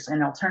eaters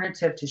an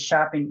alternative to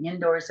shopping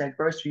indoors at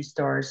grocery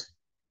stores,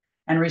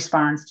 and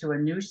responds to a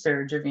new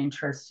surge of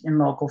interest in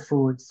local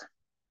foods.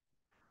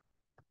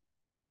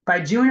 By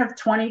June of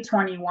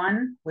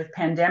 2021, with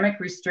pandemic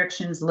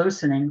restrictions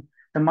loosening,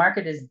 the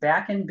market is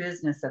back in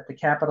business at the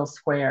Capitol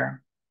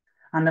Square.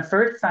 On the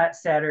first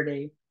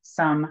Saturday,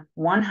 some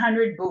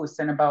 100 booths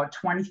and about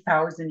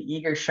 20,000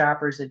 eager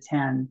shoppers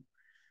attend.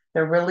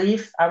 The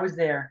relief, I was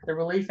there, the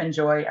relief and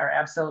joy are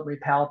absolutely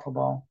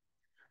palpable.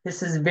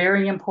 This is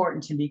very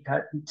important to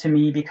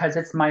me because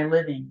it's my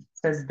living,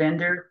 says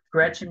vendor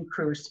Gretchen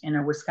Kruse in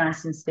a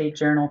Wisconsin State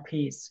Journal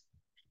piece.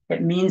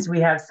 It means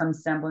we have some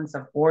semblance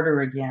of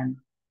order again.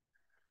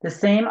 The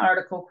same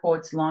article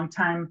quotes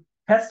longtime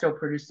pesto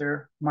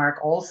producer Mark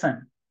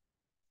Olson.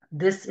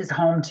 This is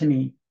home to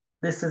me.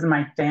 This is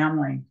my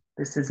family.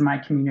 This is my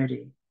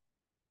community.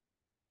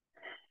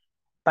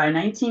 By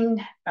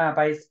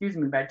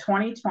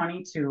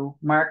 2022,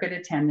 market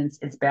attendance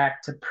is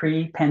back to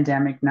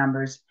pre-pandemic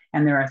numbers,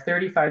 and there are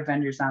 35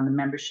 vendors on the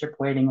membership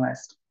waiting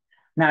list.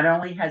 Not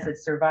only has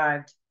it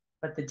survived,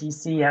 but the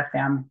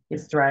DCFM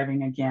is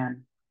thriving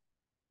again.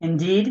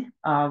 Indeed,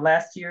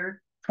 last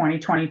year,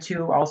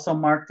 2022 also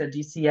marked the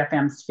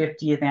DCFM's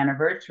 50th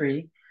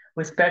anniversary,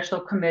 with special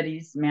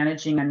committees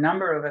managing a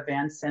number of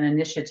events and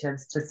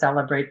initiatives to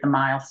celebrate the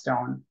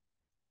milestone,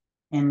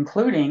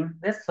 including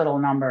this little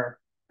number,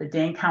 the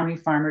Dane County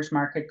Farmers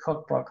Market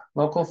Cookbook,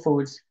 Local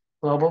Foods,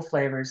 Global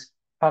Flavors,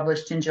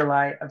 published in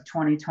July of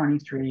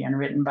 2023 and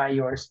written by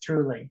yours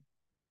truly.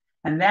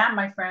 And that,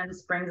 my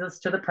friends, brings us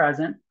to the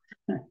present.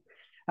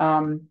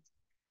 The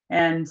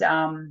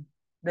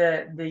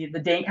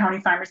Dane County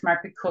Farmers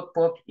Market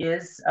Cookbook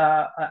is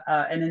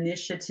an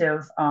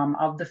initiative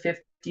of the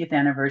 50th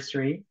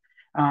anniversary.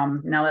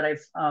 Now that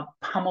I've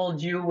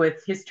pummeled you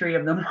with history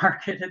of the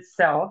market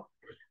itself,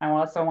 I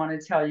also want to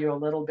tell you a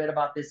little bit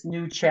about this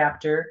new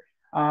chapter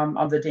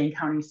of the Dane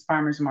County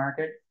Farmers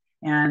Market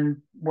and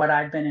what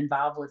I've been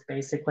involved with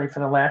basically for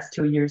the last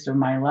 2 years of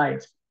my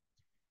life.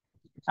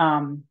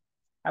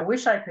 I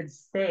wish I could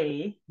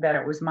say that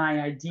it was my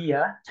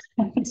idea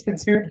to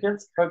do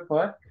this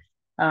cookbook.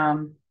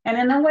 And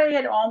in a way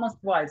it almost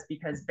was,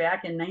 because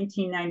back in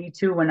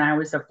 1992, when I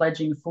was a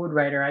fledgling food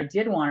writer, I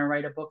did want to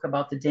write a book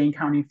about the Dane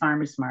County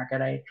Farmers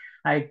Market.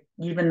 I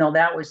even though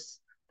that was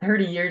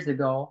 30 years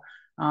ago,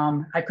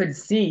 I could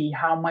see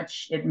how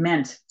much it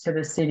meant to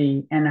the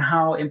city and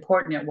how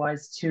important it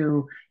was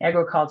to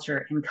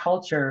agriculture and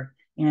culture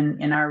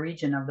in our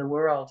region of the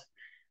world.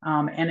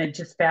 And it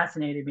just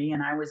fascinated me.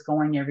 And I was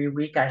going every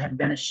week. I had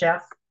been a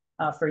chef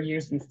for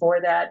years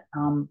before that,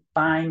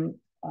 buying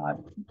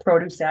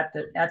produce at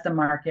the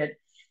market.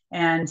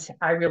 And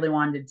I really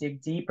wanted to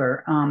dig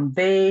deeper.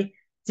 They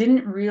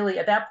didn't really,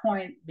 at that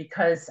point,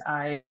 because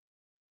I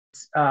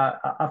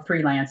a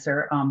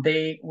freelancer,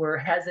 they were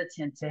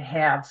hesitant to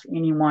have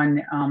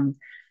anyone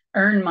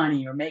earn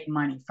money or make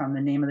money from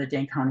the name of the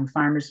Dane County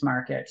Farmers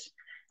Market.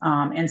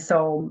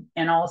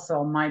 And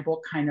also my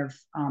book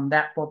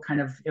that book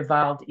kind of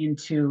evolved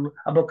into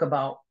a book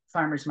about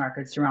farmers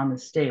markets around the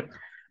state.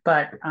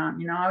 But,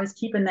 I was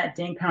keeping that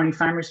Dane County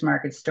Farmers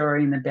Market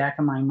story in the back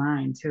of my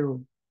mind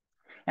too.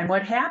 And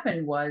what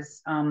happened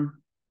was, I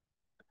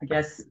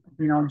guess,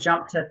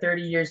 jump to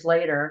 30 years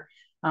later,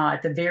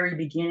 at the very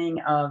beginning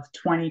of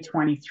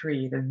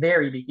 2023, the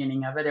very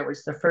beginning of it. It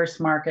was the first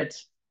market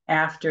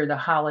after the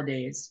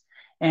holidays.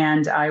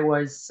 And I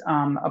was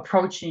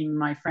approaching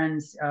my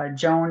friends,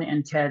 Joan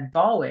and Ted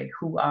Ballweg,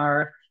 who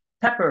are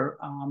pepper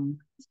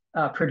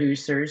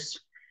producers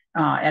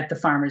at the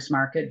farmers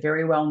market,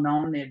 very well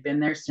known. They had been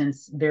there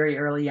since very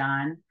early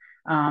on.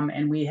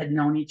 And we had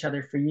known each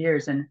other for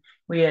years. And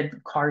we had,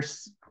 of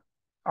course,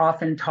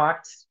 often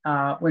talked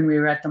when we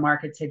were at the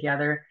market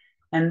together.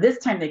 And this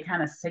time they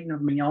kind of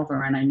signaled me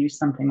over, and I knew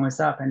something was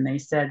up. And they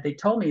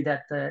told me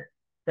that the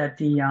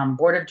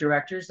board of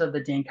directors of the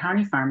Dane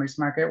County Farmers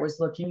Market was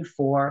looking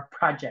for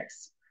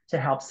projects to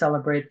help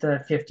celebrate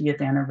the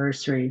 50th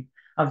anniversary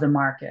of the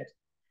market.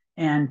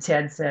 And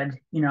Ted said,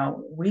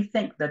 we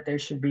think that there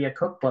should be a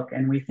cookbook,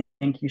 and we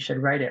think you should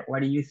write it.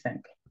 What do you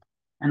think?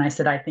 And I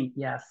said, I think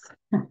yes.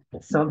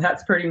 So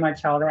that's pretty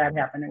much how that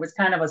happened. It was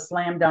kind of a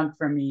slam dunk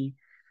for me.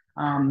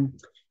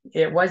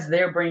 It was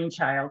their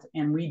brainchild,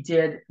 and we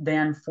did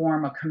then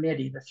form a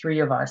committee, the three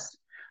of us,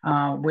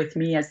 with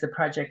me as the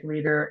project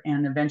leader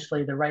and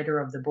eventually the writer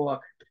of the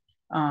book.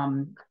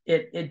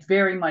 It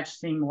very much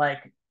seemed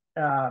like,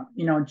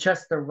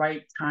 just the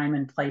right time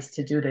and place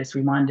to do this.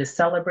 We wanted to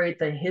celebrate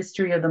the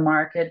history of the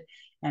market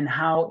and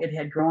how it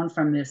had grown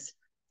from this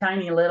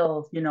tiny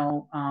little,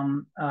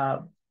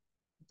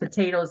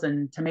 potatoes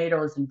and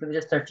tomatoes and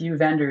just a few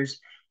vendors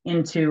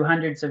into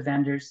hundreds of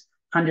vendors,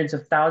 hundreds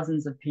of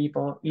thousands of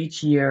people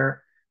each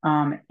year.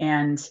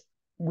 And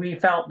we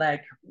felt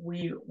like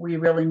we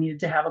really needed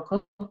to have a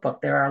cookbook.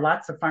 There are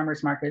lots of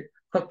farmers market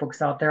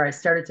cookbooks out there. I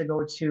started to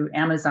go to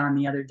Amazon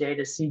the other day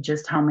to see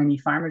just how many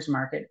farmers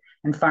market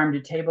and farm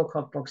to table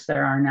cookbooks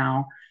there are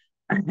now.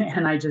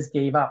 And I just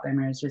gave up. I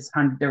mean,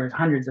 there was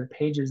hundreds of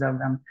pages of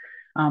them.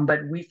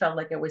 But we felt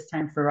like it was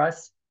time for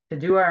us to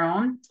do our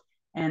own.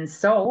 And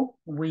so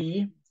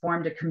we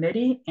formed a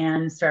committee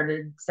and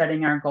started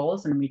setting our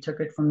goals, and we took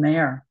it from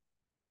there.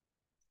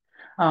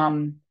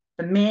 The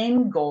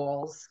main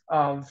goals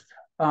of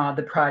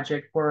the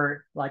project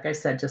were, like I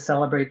said, to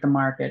celebrate the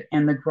market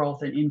and the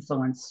growth and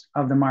influence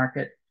of the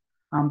market,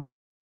 to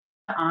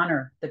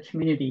honor the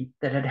community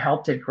that had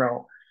helped it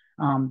grow,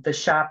 the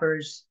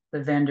shoppers,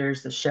 the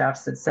vendors, the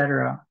chefs,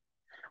 etc.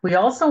 We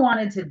also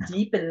wanted to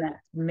deepen that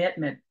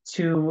commitment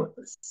to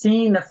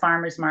seeing the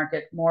farmers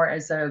market more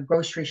as a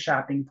grocery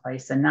shopping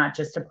place and not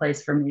just a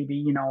place for maybe,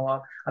 you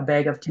know, a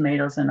bag of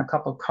tomatoes and a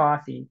cup of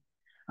coffee.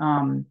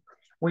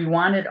 We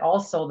wanted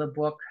also the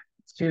book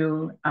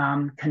to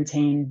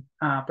contain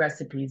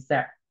recipes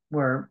that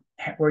were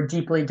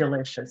deeply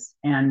delicious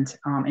and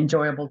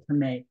enjoyable to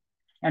make,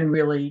 and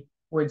really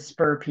would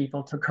spur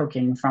people to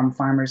cooking from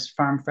farmers,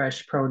 farm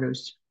fresh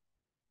produce.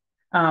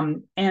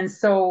 And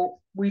so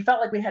we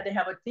felt like we had to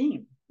have a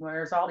theme.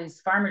 There's all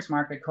these farmers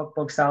market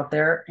cookbooks out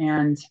there,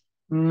 and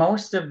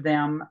most of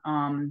them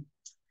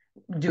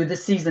do the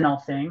seasonal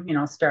thing, you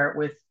know, start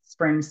with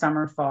spring,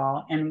 summer,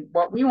 fall. And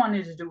what we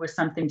wanted to do was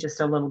something just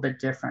a little bit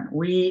different.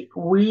 We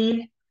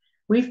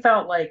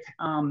felt like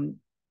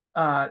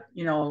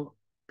you know,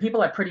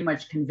 people are pretty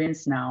much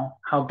convinced now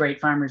how great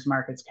farmers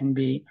markets can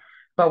be,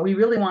 but we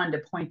really wanted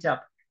to point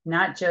up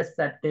not just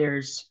that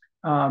there's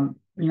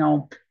you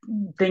know,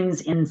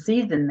 things in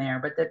season there,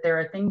 but that there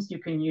are things you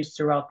can use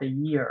throughout the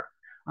year.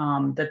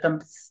 That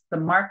the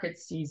market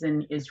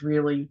season is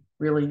really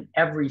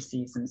every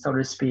season, so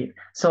to speak,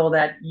 so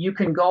that you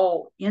can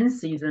go in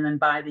season and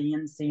buy the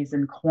in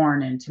season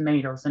corn and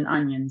tomatoes and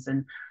onions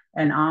and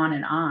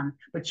on,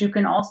 but you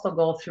can also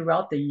go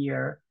throughout the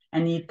year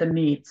and eat the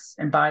meats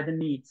and buy the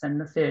meats and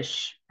the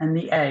fish and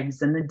the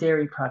eggs and the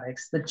dairy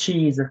products, the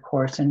cheese, of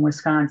course, in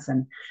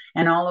Wisconsin,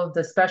 and all of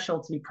the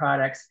specialty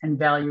products and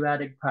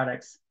value-added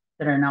products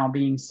that are now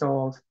being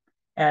sold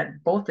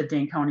at both the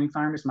Dane County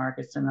Farmers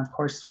Markets and, of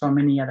course, so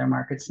many other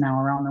markets now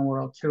around the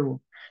world,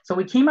 too. So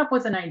we came up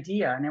with an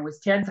idea, and it was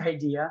Ted's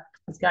idea.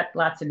 He's got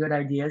lots of good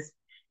ideas.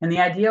 And the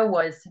idea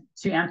was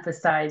to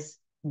emphasize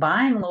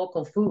buying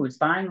local foods,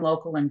 buying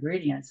local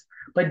ingredients,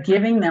 but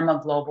giving them a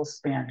global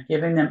spin,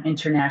 giving them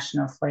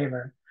international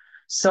flavor.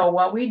 So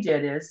what we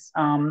did is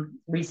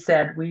we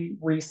set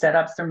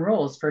up some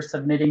rules for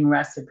submitting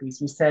recipes.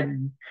 We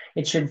said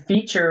it should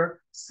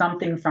feature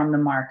something from the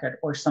market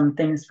or some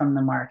things from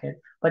the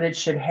market, but it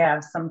should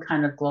have some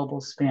kind of global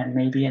spin,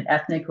 maybe an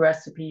ethnic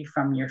recipe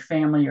from your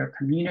family or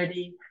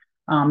community,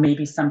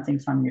 maybe something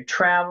from your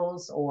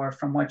travels or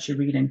from what you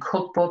read in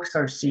cookbooks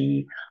or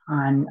see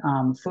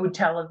on food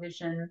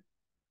television,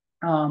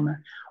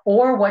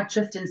 or what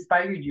just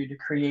inspired you to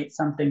create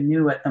something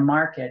new at the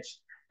market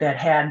that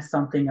had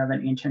something of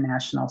an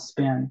international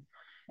spin.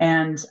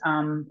 And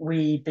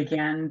we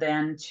began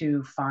then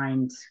to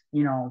find,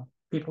 you know,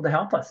 people to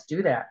help us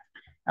do that.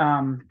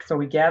 So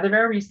we gathered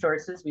our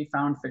resources. We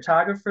found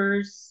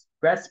photographers,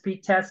 recipe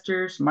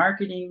testers,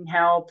 marketing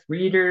help,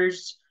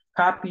 readers,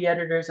 copy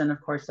editors, and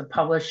of course a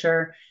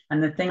publisher.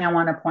 And the thing I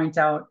want to point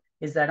out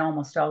is that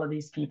almost all of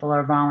these people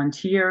are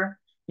volunteer,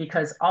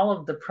 because all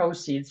of the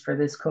proceeds for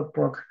this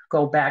cookbook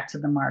go back to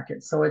the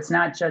market. So it's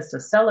not just a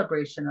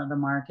celebration of the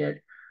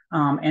market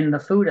and the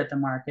food at the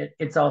market,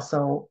 it's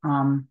also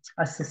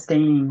a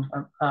sustaining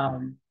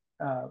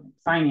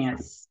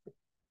finance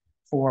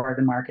for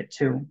the market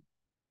too.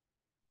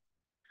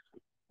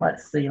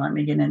 Let's see, let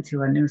me get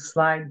into a new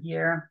slide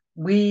here.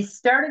 We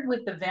started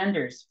with the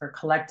vendors for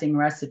collecting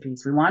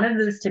recipes. We wanted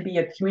this to be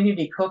a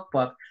community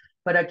cookbook,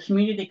 but a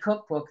community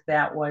cookbook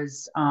that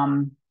was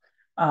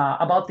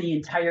about the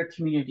entire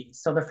community.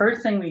 So the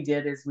first thing we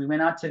did is we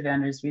went out to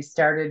vendors. We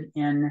started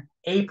in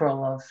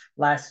April of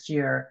last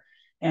year,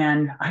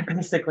 and I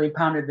basically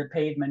pounded the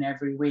pavement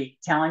every week,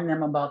 telling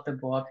them about the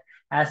book,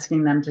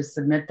 asking them to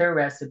submit their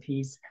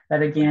recipes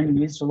that, again,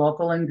 used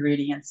local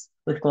ingredients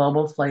with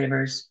global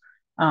flavors.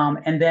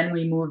 And then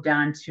we moved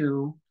on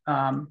to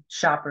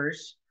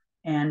shoppers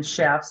and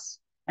chefs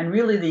and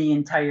really the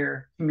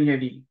entire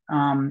community.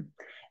 So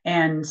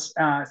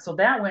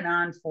that went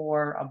on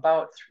for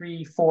about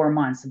 3-4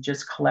 months of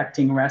just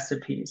collecting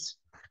recipes.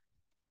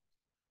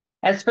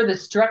 As for the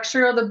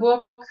structure of the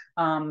book,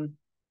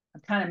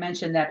 I've kind of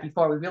mentioned that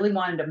before. We really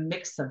wanted a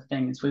mix of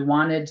things. We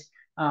wanted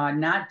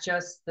not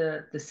just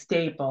the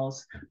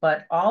staples,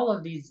 but all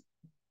of these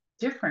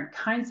different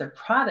kinds of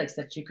products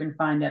that you can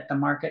find at the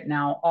market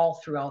now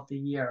all throughout the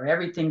year.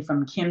 Everything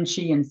from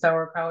kimchi and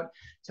sauerkraut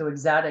to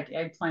exotic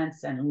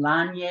eggplants and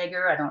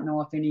Landjäger. I don't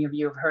know if any of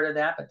you have heard of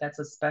that, but that's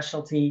a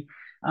specialty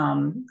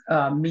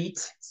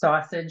meat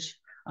sausage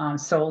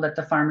sold at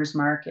the farmers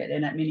market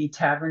and at many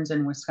taverns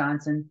in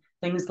Wisconsin.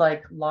 Things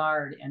like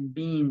lard and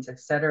beans, et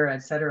cetera,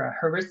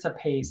 harissa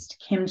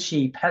paste,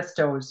 kimchi,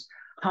 pestos,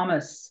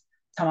 hummus,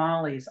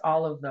 tamales,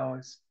 all of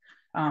those.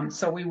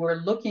 So we were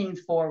looking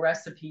for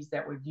recipes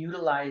that would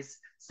utilize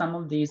some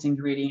of these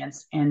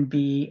ingredients and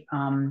be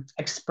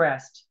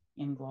expressed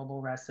in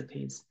global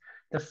recipes.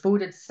 The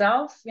food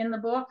itself in the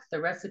book, the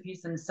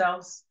recipes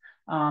themselves,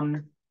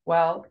 I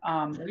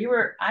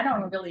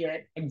don't really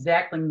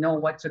exactly know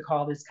what to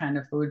call this kind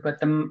of food, but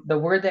the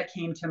word that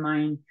came to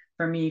mind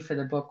for me for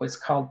the book was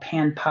called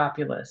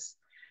pan-populous.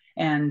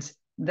 And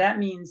that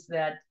means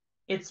that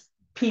it's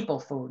people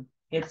food.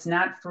 It's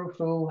not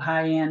frou-frou,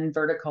 high-end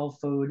vertical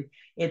food.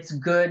 It's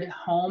good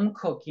home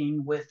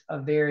cooking with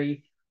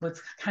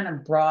kind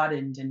of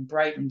broadened and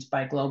brightened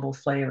by global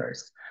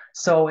flavors.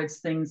 So it's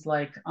things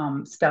like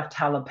stuffed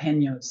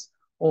jalapenos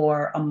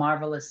or a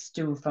marvelous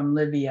stew from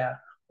Libya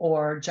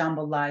or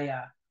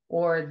jambalaya,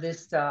 or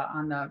this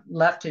on the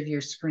left of your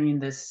screen,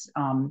 this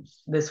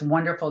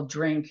wonderful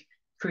drink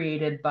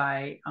created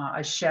by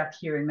a chef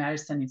here in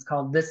Madison. It's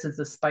called This is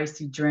a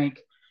Spicy Drink.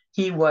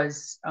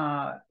 His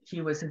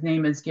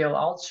name is Gil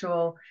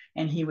Altschul,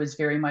 and he was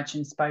very much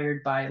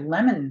inspired by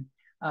lemon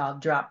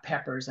drop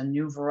peppers, a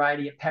new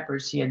variety of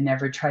peppers he had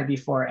never tried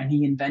before. And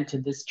he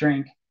invented this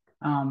drink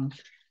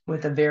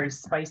with a very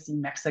spicy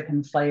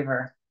Mexican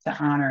flavor to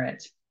honor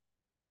it.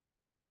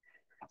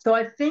 So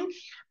I think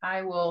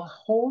I will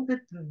hold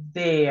it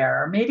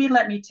there. Maybe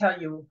let me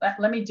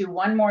do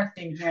one more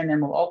thing here, and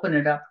then we'll open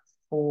it up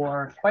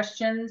for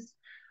questions.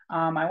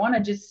 I want to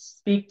just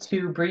speak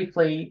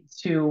briefly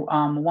to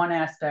one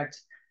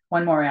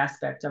more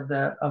aspect of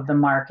the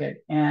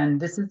market, and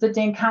this is the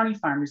Dane County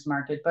Farmers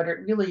Market, but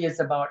it really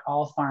is about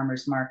all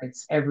farmers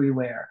markets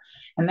everywhere,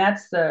 and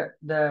that's the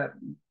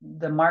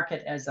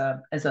market as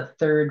a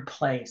third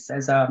place,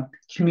 as a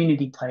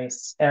community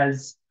place,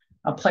 as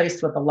a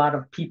place with a lot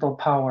of people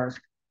power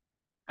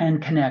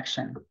and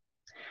connection.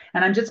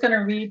 And I'm just going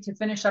to read, to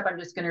finish up, I'm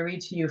just going to read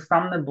to you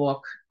from the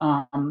book.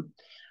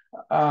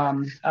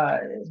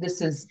 This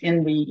is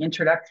in the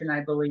introduction, I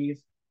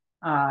believe,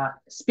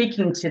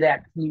 speaking to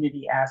that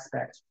community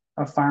aspect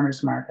of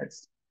farmers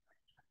markets.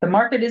 The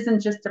market isn't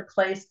just a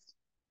place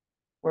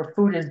where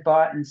food is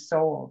bought and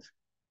sold.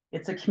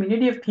 It's a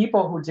community of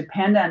people who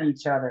depend on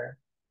each other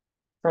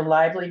for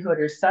livelihood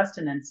or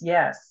sustenance,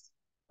 yes,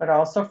 but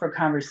also for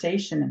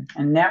conversation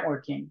and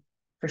networking,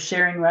 for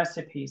sharing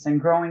recipes and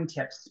growing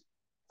tips,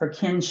 for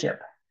kinship.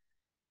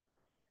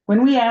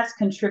 When we asked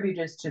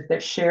contributors to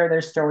share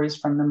their stories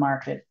from the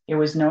market, it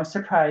was no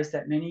surprise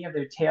that many of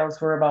their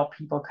tales were about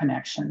people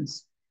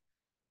connections.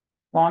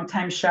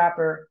 Longtime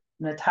shopper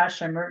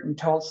Natasha Merton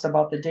told us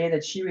about the day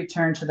that she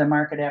returned to the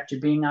market after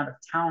being out of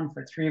town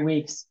for 3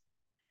 weeks.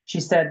 She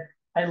said,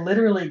 "I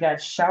literally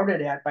got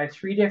shouted at by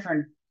 3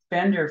 different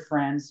vendor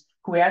friends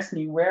who asked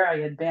me where I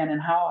had been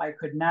and how I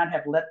could not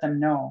have let them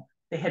know.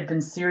 They had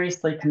been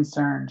seriously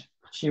concerned,"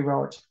 she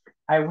wrote.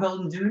 I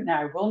will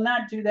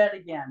not do that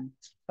again,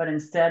 but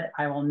instead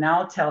I will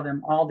now tell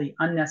them all the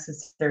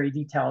unnecessary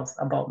details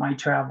about my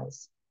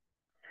travels."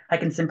 I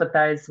can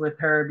sympathize with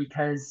her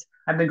because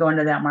I've been going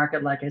to that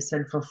market, like I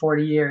said, for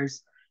 40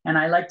 years. And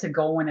I like to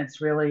go when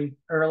it's really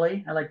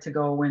early. I like to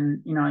go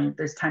when,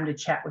 there's time to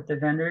chat with the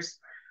vendors.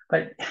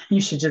 But you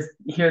should just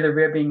hear the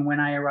ribbing when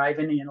I arrive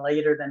any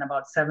later than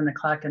about 7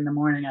 o'clock in the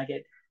morning. I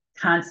get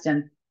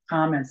constant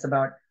comments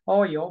about,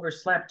 "Oh, you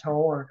overslept,"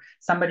 or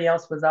somebody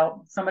was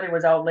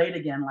out late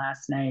again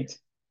last night.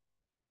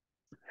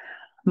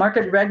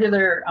 Market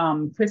regular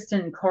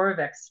Kristen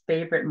Korovec's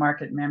favorite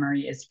market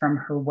memory is from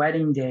her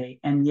wedding day.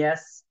 And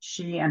yes,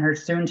 she and her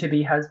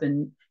soon-to-be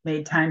husband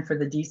made time for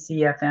the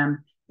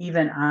DCFM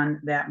even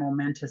on that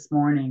momentous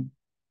morning.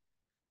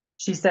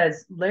 She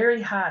says,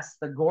 Larry Haas,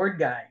 the gourd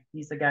guy,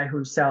 he's the guy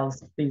who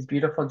sells these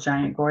beautiful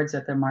giant gourds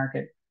at the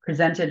market,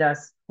 presented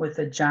us with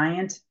a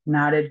giant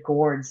knotted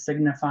gourd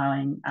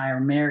signifying our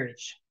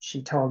marriage,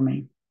 she told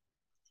me.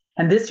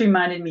 And this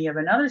reminded me of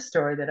another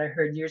story that I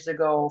heard years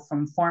ago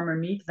from former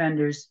meat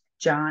vendors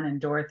John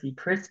and Dorothy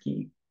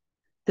Prisky.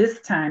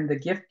 This time, the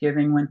gift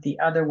giving went the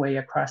other way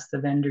across the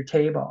vendor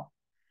table.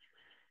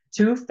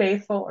 2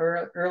 faithful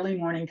early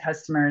morning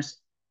customers,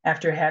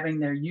 after having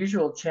their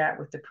usual chat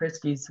with the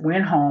Priskys,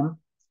 went home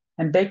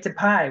and baked a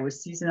pie with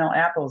seasonal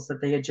apples that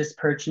they had just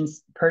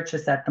purchased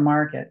at the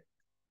market.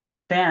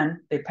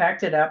 Then they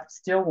packed it up,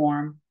 still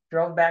warm,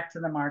 drove back to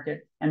the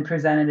market, and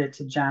presented it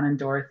to John and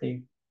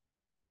Dorothy.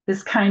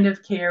 This kind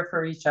of care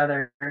for each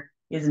other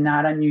is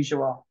not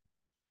unusual.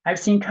 I've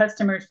seen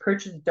customers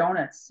purchase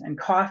donuts and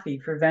coffee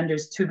for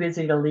vendors too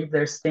busy to leave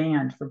their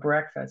stand for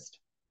breakfast,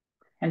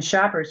 and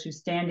shoppers who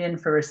stand in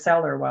for a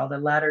seller while the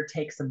latter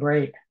takes a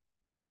break.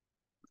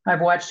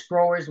 I've watched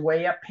growers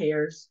weigh up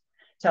pears,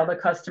 tell the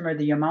customer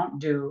the amount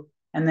due,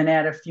 and then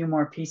add a few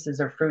more pieces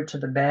of fruit to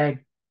the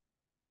bag.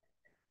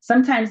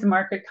 Sometimes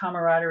market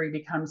camaraderie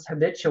becomes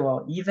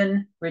habitual,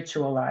 even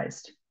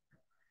ritualized.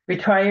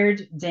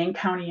 Retired Dane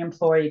County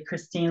employee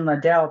Christine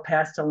Liddell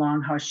passed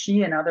along how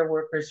she and other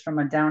workers from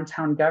a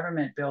downtown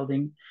government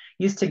building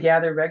used to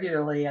gather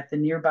regularly at the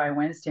nearby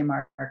Wednesday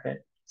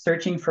market,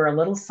 searching for a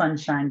little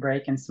sunshine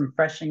break and some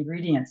fresh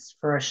ingredients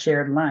for a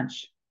shared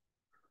lunch.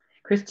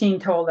 Christine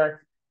told us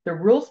the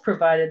rules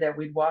provided that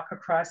we'd walk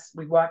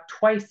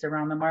twice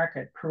around the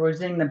market,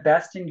 perusing the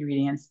best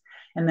ingredients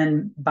and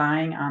then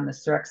buying on the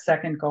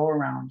second go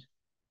around.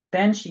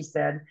 Then, she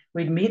said,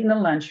 we'd meet in the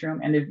lunchroom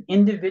and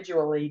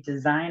individually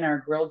design our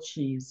grilled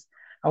cheese,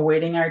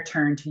 awaiting our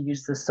turn to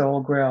use the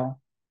Soul Grill.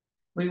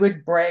 We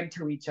would brag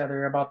to each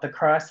other about the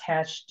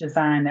cross-hatched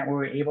design that we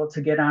were able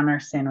to get on our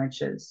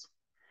sandwiches.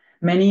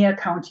 Many a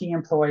county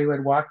employee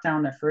would walk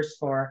down the first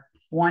floor,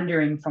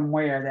 wondering from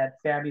where that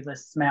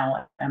fabulous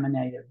smell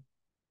emanated.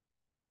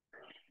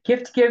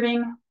 Gift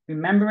giving,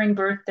 remembering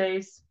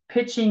birthdays,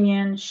 pitching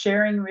in,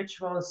 sharing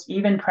rituals,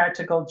 even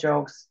practical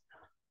jokes.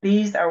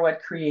 These are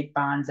what create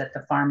bonds at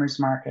the farmers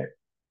market.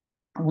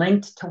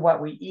 Linked to what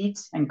we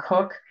eat and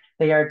cook,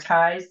 they are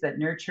ties that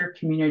nurture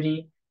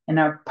community in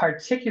a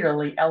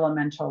particularly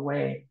elemental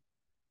way.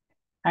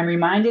 I'm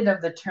reminded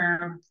of the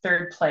term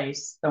third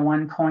place, the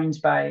one coined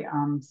by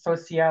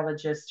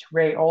sociologist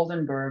Ray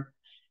Oldenburg.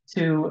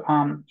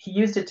 He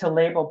used it to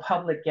label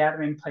public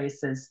gathering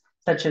places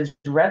such as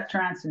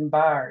restaurants and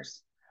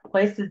bars,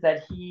 places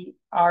that he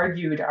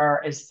argued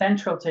are as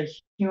central to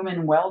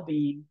human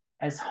well-being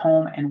as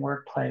home and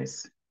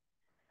workplace.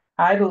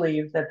 I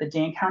believe that the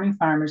Dane County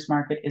Farmers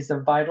Market is a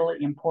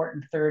vitally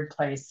important third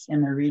place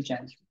in the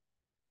region.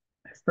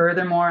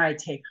 Furthermore, I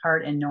take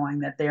heart in knowing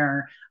that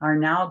there are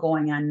now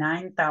going on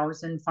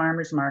 9,000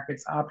 farmers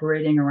markets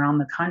operating around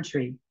the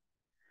country.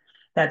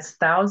 That's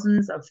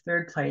thousands of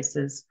third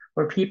places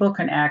where people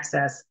can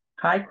access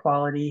high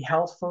quality,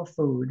 healthful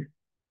food,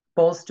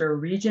 bolster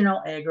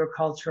regional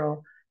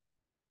agriculture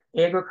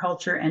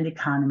and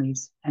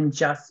economies, and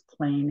just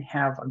plain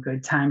have a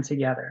good time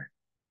together.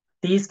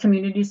 These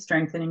community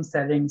strengthening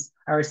settings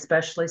are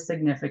especially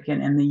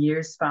significant in the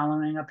years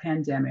following a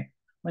pandemic,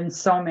 when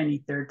so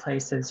many third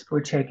places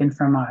were taken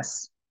from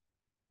us.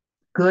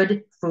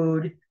 Good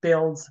food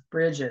builds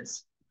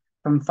bridges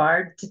from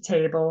farm to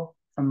table,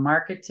 from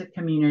market to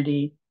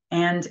community,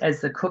 and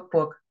as the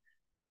cookbook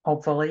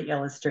hopefully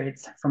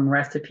illustrates, from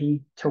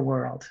recipe to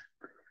world.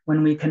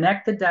 When we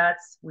connect the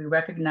dots, we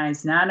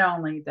recognize not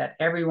only that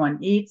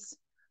everyone eats,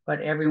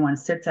 but everyone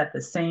sits at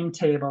the same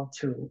table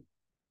too.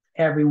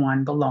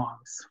 Everyone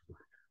belongs.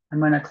 I'm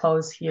going to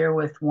close here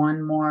with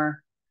one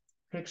more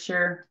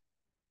picture.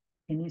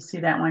 Can you see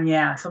that one?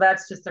 Yeah. So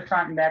that's just the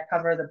front and back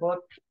cover of the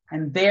book.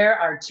 And there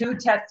are two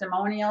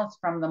testimonials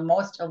from the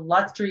most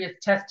illustrious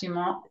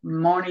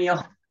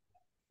testimonial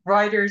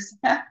writers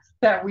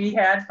that we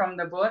had from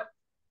the book.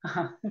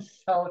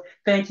 So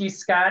thank you,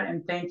 Scott,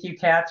 and thank you,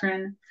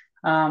 Catherine,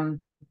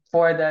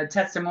 for the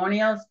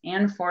testimonials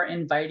and for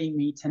inviting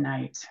me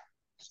tonight.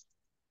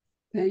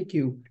 Thank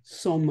you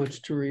so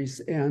much,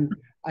 Terese. And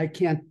I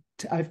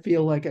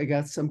feel like I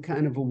got some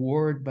kind of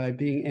award by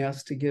being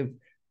asked to give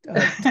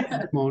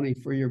testimony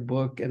for your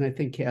book, and I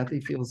think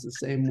Kathy feels the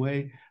same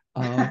way.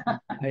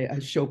 I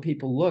show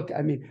people, look,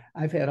 I mean,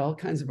 I've had all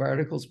kinds of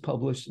articles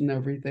published and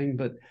everything,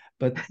 but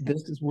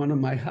this is one of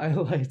my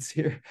highlights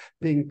here,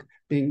 being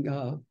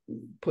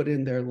put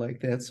in there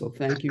like that. So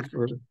thank you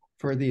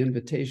for the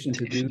invitation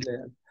to do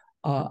that.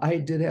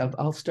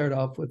 I'll start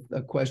off with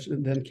a question,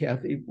 and then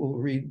Kathy will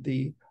read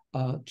the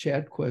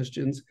chat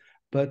questions.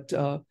 But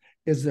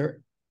is there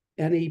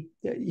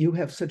you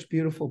have such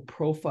beautiful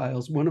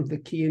profiles. One of the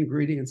key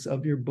ingredients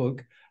of your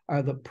book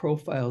are the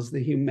profiles,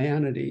 the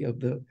humanity of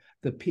the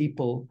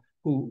people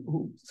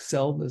who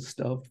sell this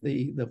stuff,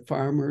 the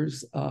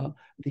farmers,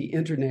 the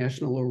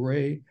international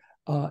array.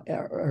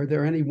 Are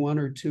there any one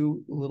or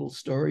two little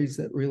stories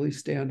that really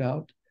stand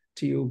out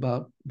to you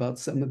about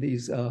some of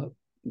these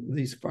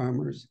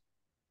farmers?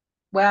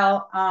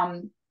 Well,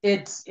 I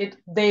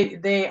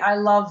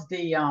love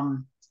the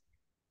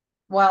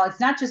well, it's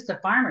not just the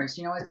farmers,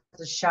 you know, it's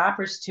the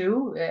shoppers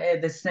too.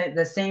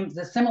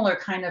 The similar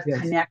kind of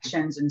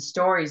connections and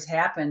stories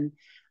happen,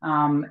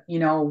 you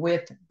know,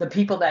 with the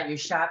people that you're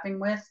shopping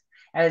with,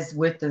 as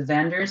with the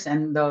vendors.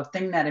 And the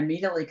thing that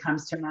immediately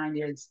comes to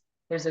mind is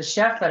there's a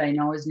chef that I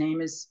know. His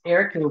name is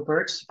Eric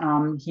Rupert.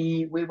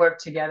 We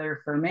worked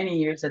together for many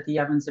years at the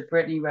Ovens at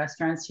Brittany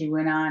restaurants. He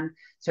went on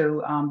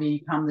to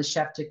become the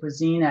chef de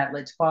cuisine at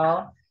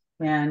L'Etoile,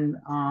 and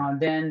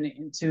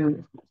then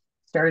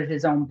started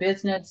his own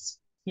business.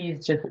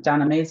 He's just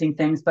done amazing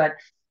things, but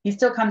he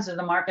still comes to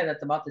the market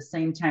at about the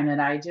same time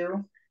that I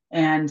do.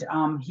 And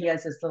he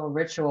has this little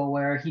ritual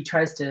where he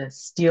tries to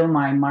steal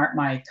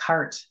my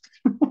cart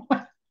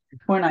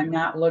when I'm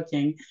not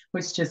looking,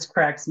 which just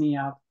cracks me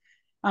up.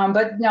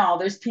 But no,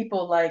 there's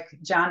people like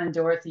John and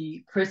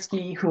Dorothy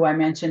Krisky, who I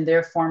mentioned,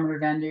 they're former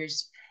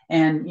vendors,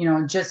 and, you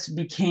know, just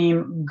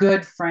became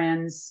good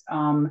friends,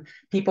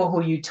 people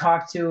who you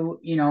talk to,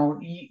 you know,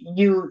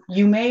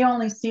 you may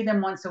only see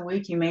them once a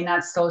week. You may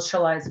not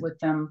socialize with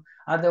them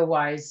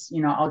otherwise,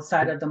 you know,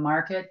 outside of the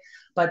market,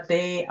 but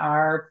they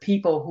are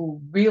people who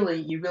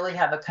you really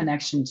have a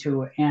connection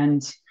to.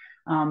 And,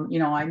 you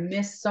know, I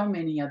miss so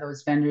many of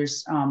those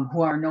vendors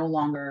who are no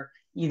longer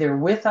either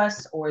with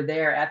us or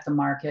there at the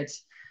market.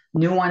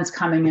 New ones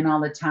coming in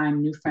all the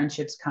time, new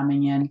friendships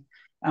coming in.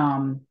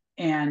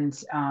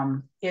 It's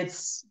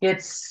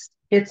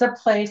a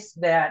place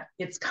that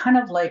it's kind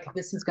of like,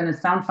 this is going to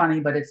sound funny,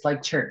 but it's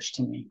like church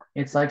to me.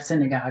 It's like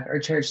synagogue or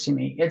church to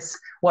me. It's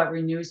what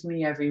renews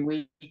me every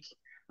week.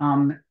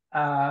 And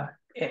I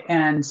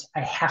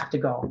have to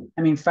go.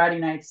 I mean, Friday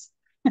nights,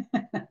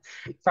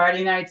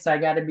 I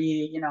got to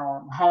be, you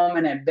know, home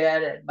and at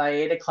bed by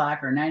 8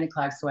 o'clock or 9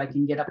 o'clock so I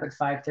can get up at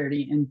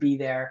 5:30 and be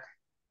there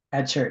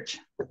at church.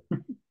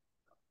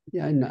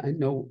 Yeah, I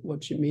know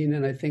what you mean.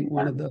 And I think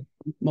one of the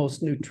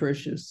most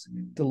nutritious,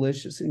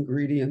 delicious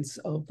ingredients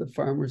of the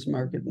farmers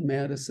market in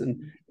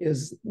Madison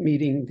is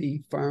meeting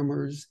the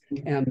farmers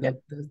and the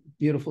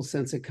beautiful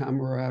sense of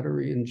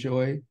camaraderie and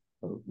joy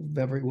of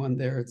everyone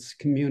there. It's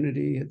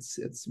community.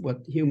 It's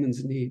what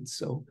humans need.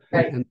 So,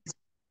 right.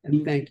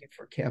 And thank you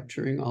for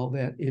capturing all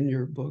that in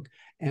your book.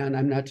 And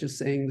I'm not just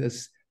saying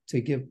this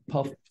to give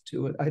puff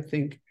to it. I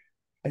think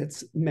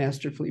It's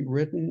masterfully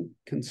written,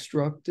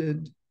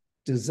 constructed,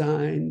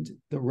 designed.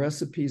 The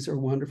recipes are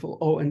wonderful.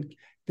 Oh, and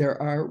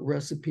there are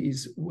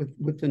recipes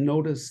with the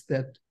notice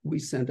that we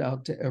sent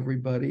out to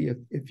everybody.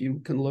 If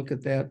you can look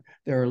at that,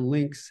 there are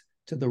links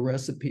to the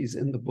recipes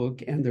in the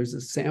book, and there's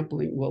a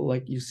sampling. Well,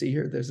 like you see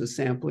here, there's a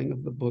sampling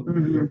of the book.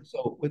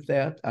 So with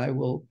that, I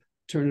will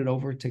turn it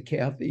over to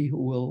Kathy, who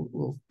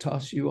will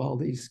toss you all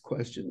these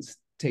questions.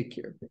 Take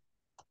care.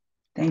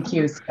 Thank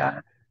you,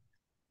 Scott.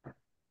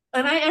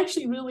 And I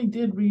actually really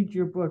did read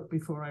your book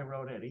before I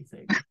wrote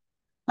anything.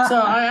 So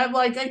I'm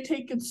like, I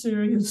take it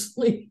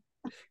seriously.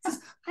 I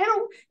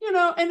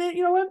don't, and then,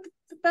 you know what?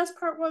 The best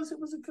part was it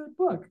was a good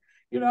book.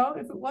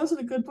 If it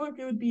wasn't a good book,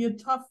 it would be a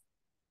tough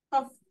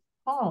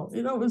haul.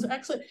 It was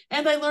excellent.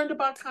 And I learned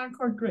about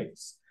Concord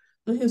grapes,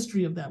 the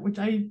history of that, which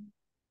I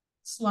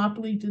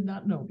sloppily did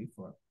not know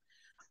before.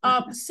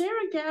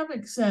 Sarah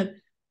Gavick said,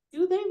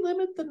 do they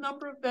limit the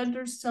number of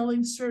vendors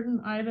selling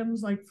certain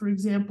items, like, for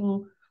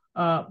example,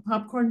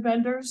 popcorn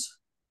vendors?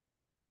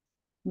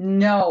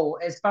 No,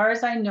 as far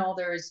as I know,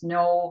 there is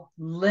no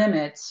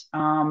limit.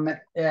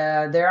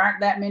 There aren't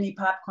that many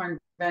popcorn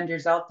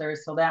vendors out there,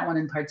 so that one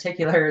in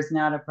particular is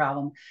not a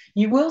problem.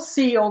 You will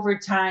see over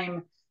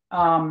time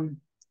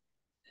some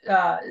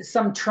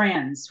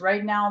trends.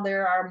 Right now,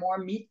 there are more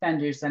meat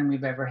vendors than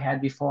we've ever had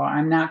before.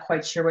 I'm not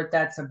quite sure what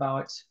that's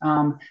about,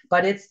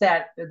 but it's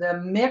that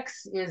the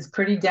mix is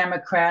pretty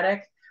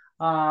democratic.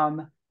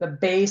 The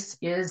base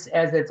is,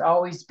 as it's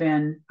always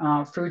been,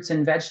 fruits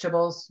and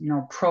vegetables,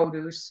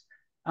 produce,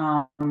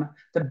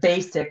 the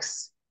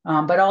basics,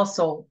 but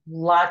also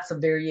lots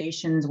of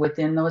variations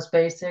within those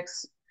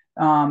basics.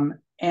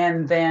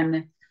 And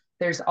then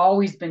there's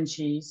always been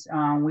cheese.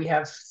 We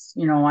have,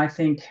 I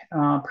think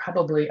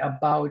probably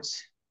about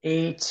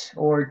 8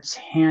 or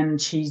 10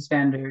 cheese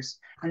vendors,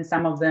 and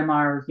some of them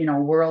are,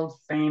 world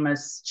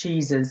famous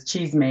cheese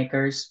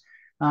makers.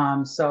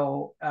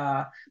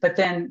 But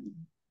then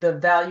the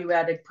value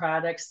added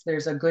products,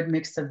 there's a good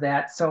mix of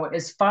that. So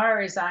as far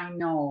as I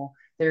know,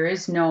 there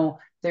is no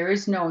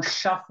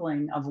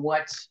shuffling of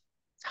what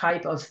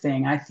type of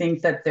thing. I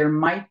think that there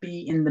might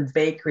be in the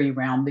bakery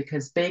realm,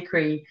 because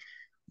bakery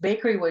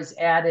was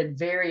added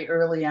very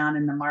early on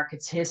in the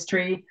market's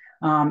history,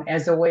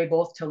 as a way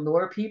both to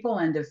lure people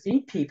and to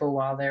feed people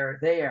while they're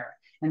there.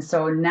 And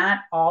so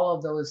not all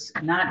of those,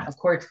 of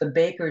course, the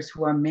bakers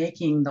who are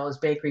making those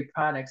bakery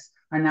products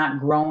are not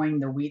growing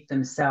the wheat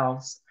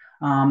themselves,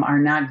 are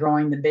not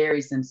growing the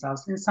berries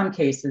themselves. In some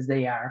cases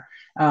they are,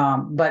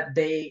 but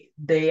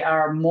they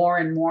are more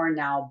and more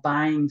now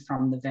buying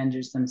from the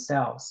vendors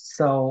themselves.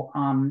 So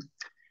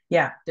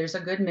yeah, there's a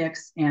good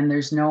mix, and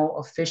there's no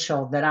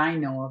official that I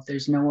know of.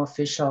 There's no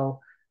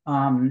official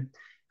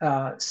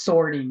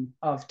sorting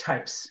of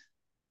types.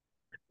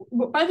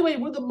 By the way,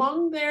 were the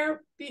Hmong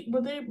there?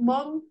 Were they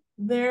Hmong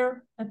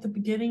there at the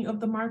beginning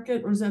of the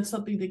market, or is that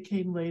something that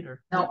came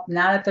later? No,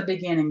 not at the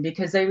beginning,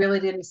 because they really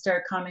didn't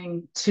start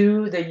coming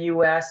to the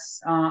U.S.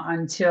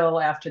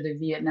 Until after the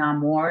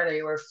Vietnam War.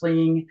 They were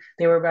fleeing.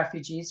 They were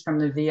refugees from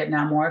the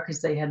Vietnam War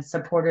because they had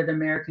supported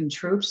American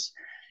troops.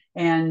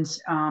 And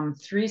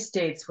 3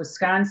 states,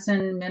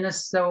 Wisconsin,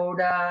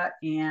 Minnesota,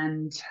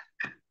 and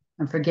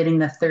I'm forgetting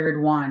the third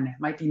one, it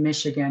might be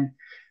Michigan,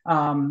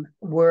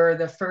 were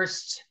the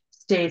first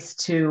states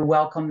to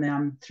welcome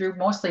them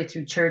mostly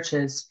through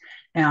churches,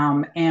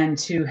 and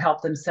to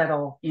help them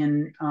settle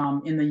in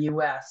the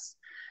U.S.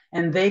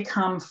 And they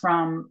come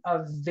from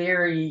a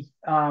very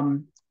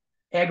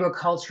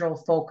agricultural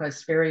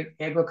focus, very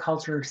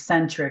agriculture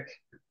centric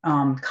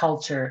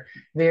culture,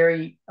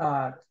 very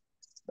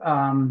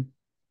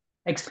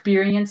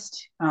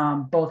experienced,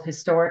 both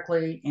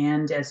historically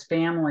and as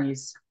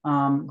families,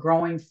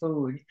 growing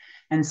food.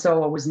 And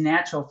so it was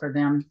natural for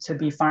them to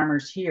be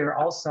farmers here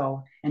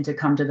also, and to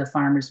come to the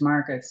farmers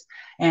markets.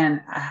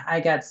 And I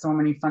got so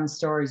many fun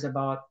stories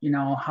about,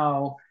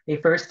 how they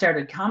first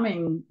started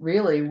coming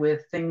really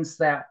with things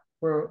that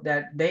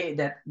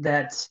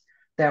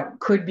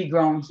could be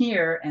grown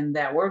here and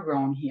that were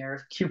grown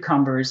here,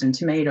 cucumbers and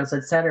tomatoes,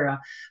 etc.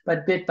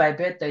 But bit by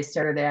bit, they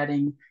started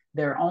adding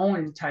their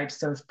own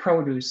types of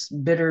produce,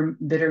 bitter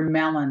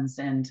melons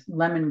and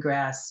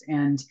lemongrass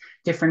and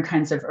different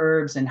kinds of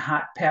herbs and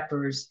hot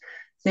peppers,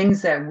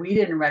 things that we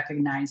didn't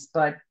recognize.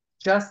 But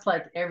just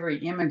like every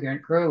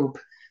immigrant group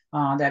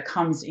that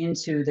comes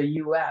into the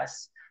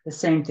U.S., the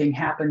same thing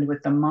happened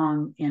with the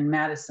Hmong in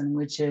Madison,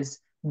 which is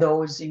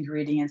those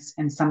ingredients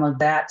and some of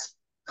that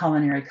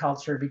culinary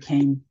culture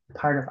became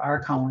part of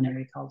our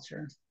culinary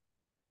culture.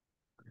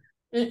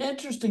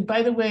 Interesting.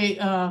 By the way,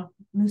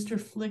 Mr.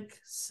 Flick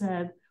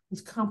said, was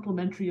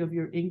complimentary of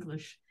your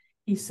English.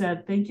 He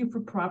said, thank you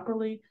for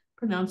properly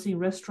pronouncing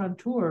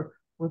restaurateur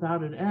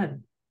without an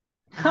N.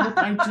 I hope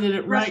I did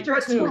it right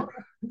too.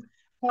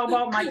 How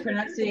about my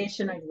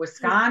pronunciation of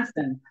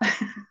Wisconsin?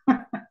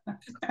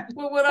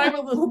 Well, what I'm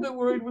a little bit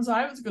worried was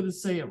I was going to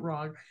say it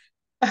wrong,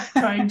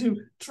 trying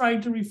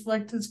to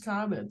reflect his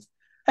comments.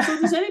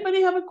 So does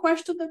anybody have a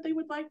question that they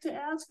would like to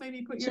ask?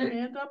 Maybe put your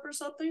hand up or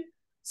something.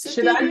 Should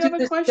Cynthia, I do you do have a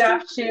the question?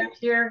 stop share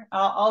here?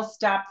 I'll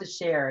stop the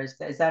share. Is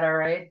that all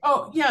right?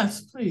 Oh,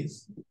 yes,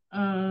 please.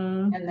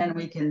 And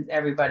then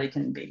everybody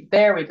can be.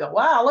 There we go.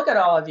 Wow, look at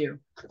all of you.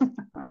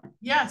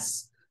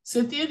 Yes.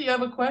 Cynthia, do you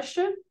have a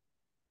question?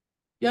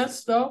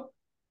 Yes, no?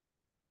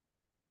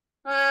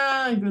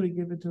 I'm going to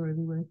give it to her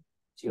anyway.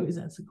 She always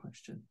asks a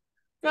question.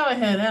 Go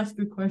ahead, ask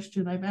your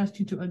question. I've asked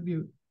you to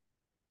unmute.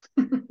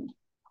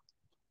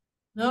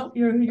 No,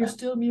 you're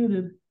still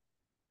muted.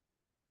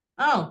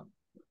 Oh.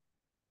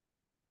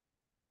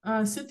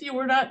 Cynthia,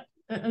 we're not,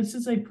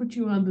 since I put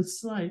you on the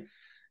slide,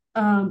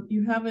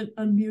 you haven't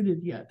unmuted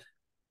yet.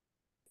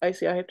 I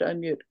see, I have to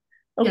unmute.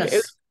 Okay,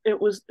 yes.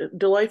 It was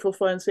delightful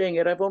fun seeing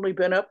it. I've only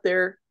been up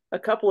there a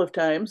couple of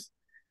times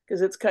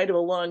because it's kind of a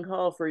long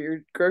haul for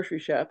your grocery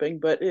shopping,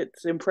 but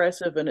it's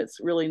impressive and it's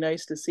really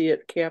nice to see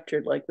it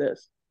captured like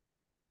this.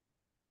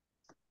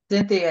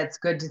 Cynthia, it's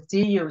good to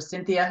see you.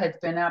 Cynthia has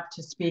been up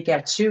to speak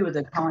at CHU,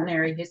 the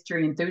Culinary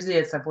History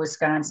Enthusiasts of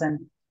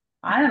Wisconsin.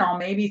 I don't know,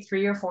 maybe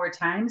 3 or 4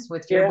 times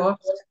with your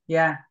books.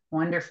 Yeah,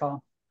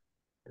 wonderful.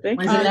 Thank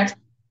you. The next?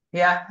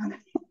 Yeah.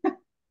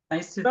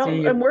 Nice to see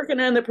you. I'm working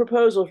on the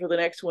proposal for the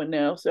next one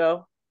now,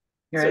 so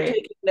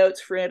taking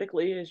notes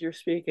frantically as you're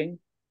speaking.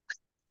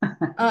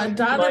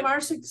 Donna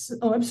Marsick.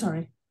 Oh, I'm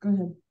sorry. Go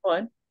ahead.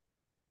 On.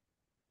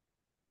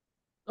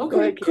 Okay,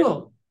 ahead,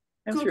 cool.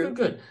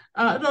 Good.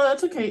 No,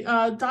 that's okay.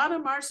 Donna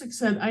Marsick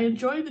said, I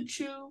enjoyed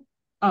CHU,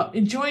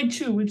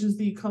 which is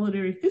the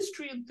Culinary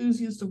History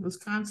Enthusiast of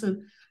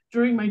Wisconsin,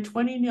 during my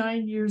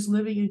 29 years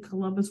living in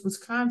Columbus,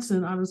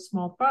 Wisconsin on a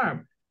small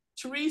farm.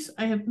 Terese,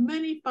 I have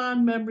many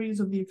fond memories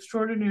of the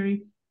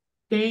extraordinary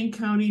Dane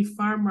County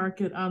Farm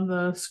Market on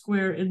the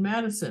square in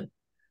Madison.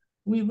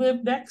 We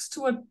lived next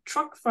to a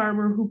truck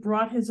farmer who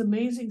brought his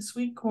amazing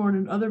sweet corn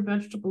and other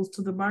vegetables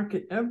to the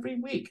market every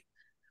week.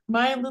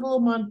 My little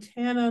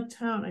Montana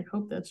town, I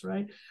hope that's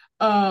right,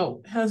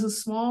 has a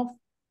small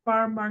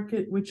farm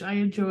market, which I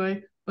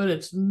enjoy, but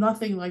it's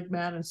nothing like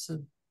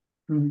Madison.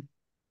 Mm-hmm.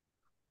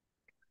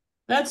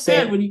 That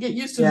said, when you get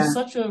used to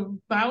such a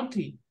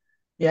bounty.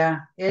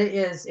 Yeah, it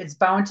is. It's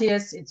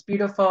bounteous. It's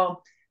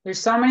beautiful. There's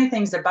so many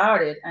things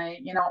about it.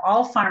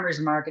 All farmers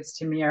markets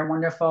to me are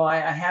wonderful. I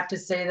have to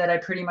say that I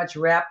pretty much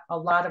wrap a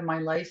lot of my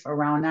life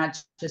around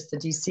not just the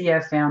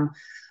DCFM,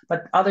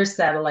 but other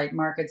satellite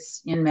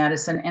markets in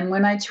Madison. And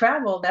when I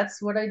travel, that's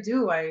what I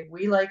do.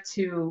 We like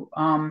to,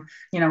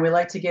 we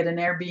like to get an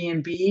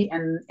Airbnb,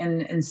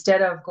 and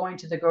instead of going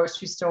to the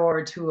grocery store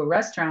or to a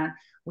restaurant,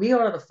 we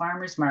go to the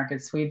farmers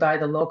markets. We buy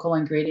the local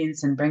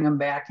ingredients and bring them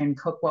back and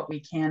cook what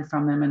we can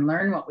from them and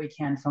learn what we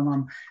can from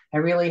them. I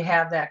really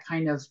have that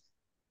kind of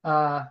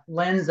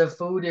lens of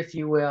food, if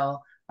you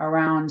will,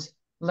 around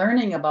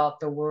learning about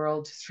the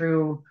world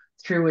through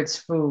its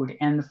food.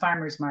 And the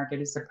farmers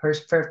market is the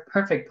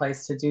perfect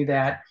place to do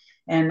that.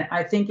 And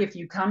I think if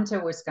you come to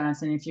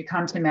Wisconsin, if you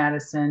come to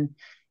Madison,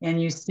 and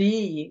you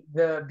see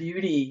the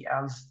beauty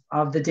of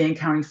the Dane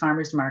County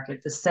Farmers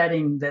Market, the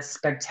setting, the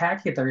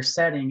spectacular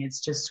setting,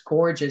 it's just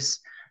gorgeous.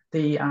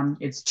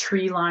 It's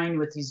tree lined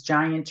with these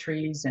giant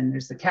trees, and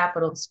there's the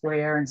Capitol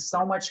Square, and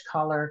so much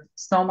color,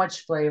 so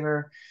much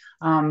flavor.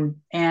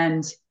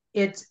 And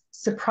it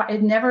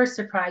never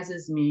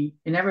surprises me.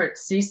 It never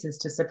ceases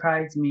to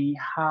surprise me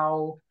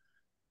how,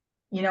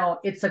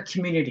 it's a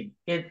community.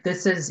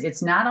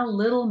 It's not a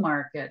little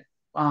market.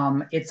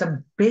 It's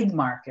a big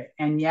market,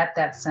 and yet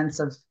that sense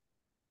of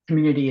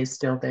community is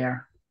still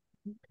there.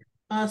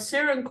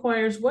 Sarah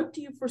inquires, what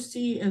do you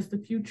foresee as the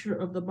future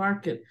of the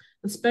market,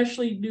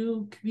 especially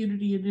new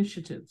community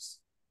initiatives?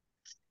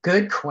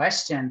 Good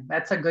question.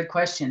 That's a good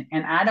question.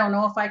 And I don't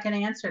know if I can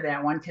answer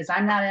that one because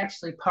I'm not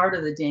actually part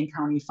of the Dane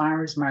County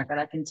Farmers Market.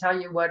 I can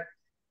tell you what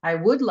I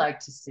would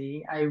like to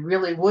see. I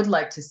really would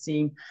like to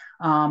see,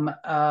 more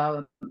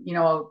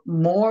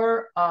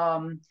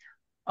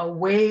a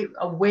way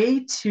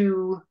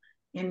to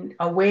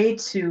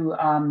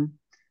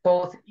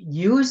both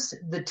use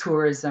the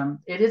tourism.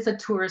 It is a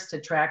tourist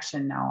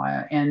attraction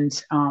now,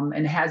 and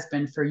has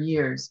been for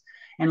years.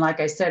 And like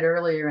I said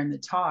earlier in the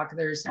talk,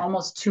 there's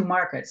almost 2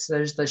 markets.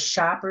 There's the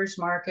shoppers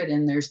market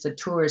and there's the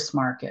tourist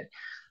market.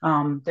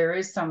 There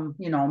is some,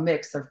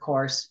 mix, of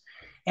course.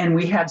 And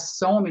we have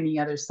so many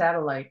other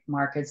satellite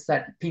markets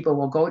that people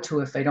will go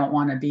to if they don't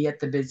want to be at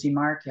the busy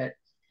market.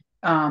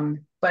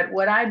 But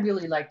what I'd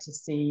really like to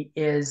see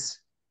is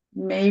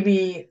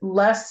maybe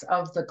less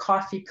of the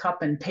coffee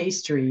cup and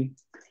pastry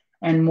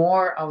and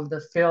more of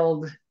the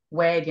filled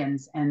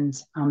wagons and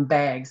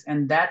bags.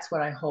 And that's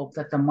what I hope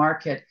that the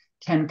market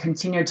can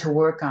continue to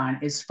work on,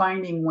 is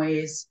finding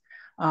ways.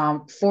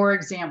 For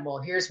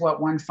example, here's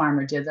what one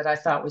farmer did that I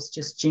thought was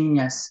just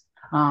genius.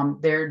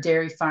 They're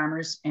dairy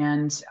farmers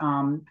and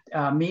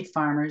meat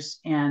farmers,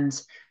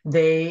 and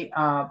they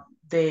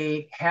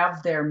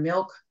have their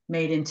milk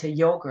made into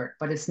yogurt,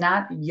 but it's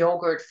not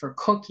yogurt for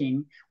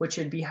cooking, which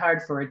would be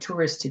hard for a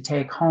tourist to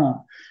take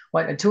home.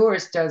 What a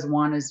tourist does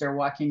want is they're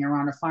walking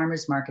around a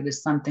farmer's market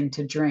is something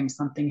to drink,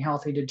 something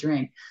healthy to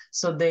drink.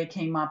 So they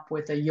came up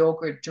with a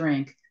yogurt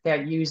drink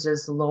that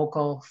uses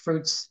local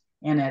fruits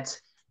in it.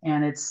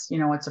 and it's, you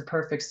know, it's a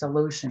perfect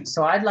solution.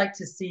 So I'd like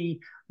to see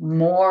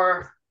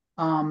more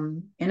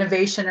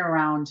innovation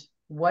around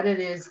what it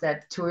is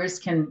that tourists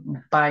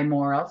can buy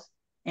more of,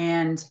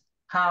 and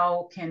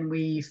how can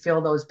we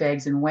fill those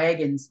bags and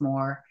wagons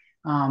more,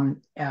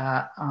 and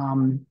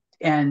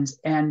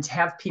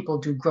have people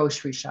do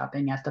grocery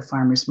shopping at the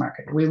farmers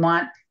market. We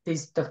want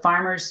the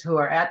farmers who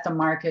are at the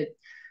market.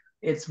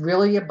 It's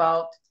really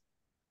about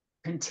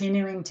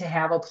continuing to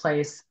have a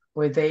place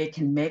where they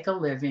can make a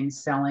living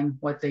selling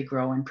what they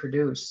grow and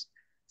produce.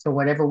 So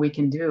whatever we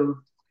can do,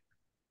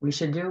 we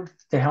should do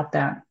to help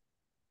that.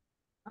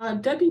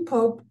 Debbie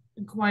Pope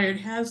inquired,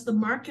 has the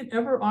market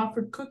ever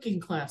offered cooking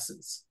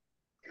classes?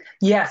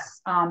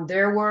 Yes,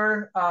 there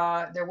were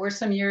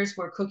some years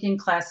where cooking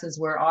classes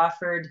were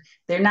offered.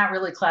 They're not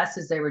really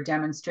classes; they were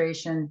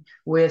demonstration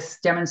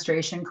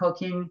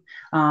cooking.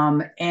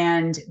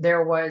 And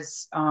there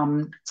was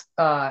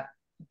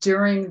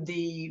during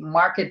the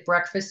market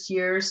breakfast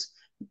years,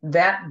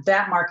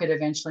 that market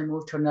eventually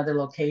moved to another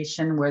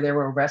location where there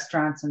were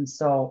restaurants, and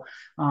so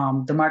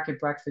the market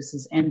breakfast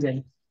is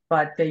ended.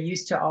 But they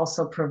used to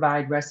also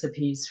provide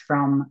recipes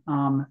from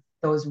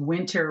those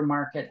winter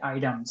market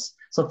items.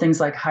 So things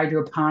like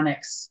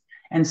hydroponics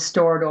and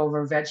stored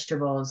over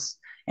vegetables,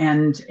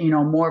 and, you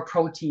know, more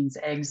proteins,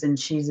 eggs and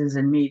cheeses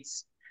and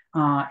meats.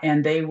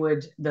 And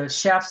the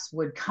chefs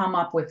would come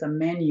up with a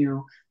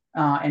menu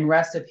and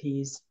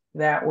recipes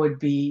that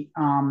would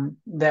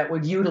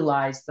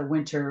utilize the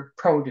winter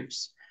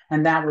produce.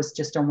 And that was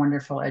just a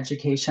wonderful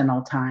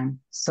educational time.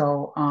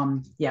 So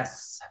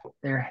yes,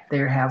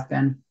 there have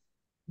been.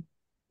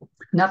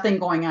 Nothing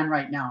going on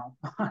right now,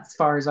 as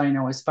far as I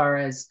know, as far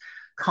as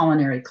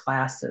culinary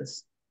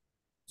classes.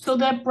 So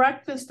that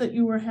breakfast that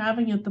you were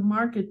having at the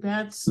market,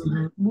 that's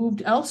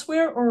moved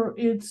elsewhere, or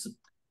it's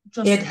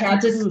just it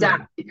had to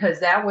stop because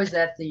that was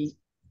at the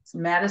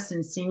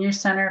Madison Senior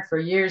Center for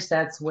years.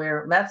 That's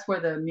where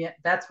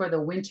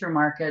the winter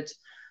market,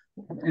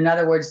 in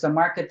other words, the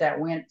market that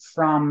went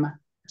from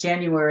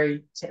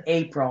January to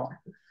April.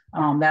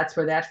 That's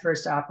where that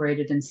first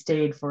operated and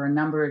stayed for a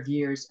number of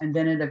years. And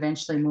then it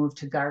eventually moved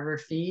to Garver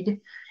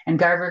Feed. And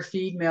Garver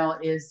Feed Mill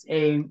is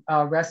a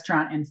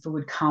restaurant and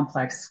food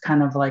complex,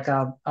 kind of like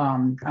a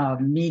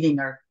meeting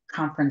or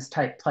conference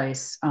type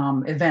place,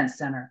 event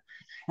center.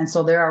 And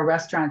so there are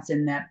restaurants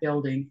in that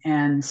building.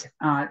 And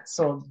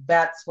so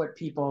that's what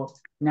people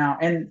now,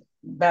 and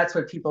that's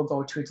what people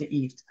go to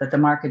eat, that the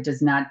market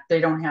they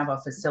don't have a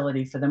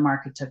facility for the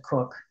market to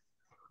cook.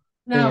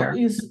 Now,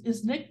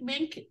 is Nick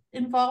Mink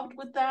involved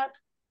with that?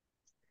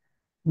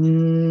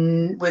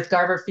 With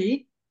Garver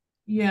Feed?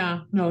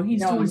 Yeah, no,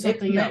 he's doing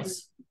something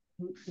else.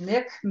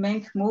 Nick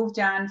Mink moved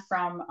on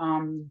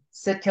from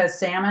Sitka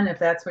Salmon, if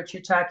that's what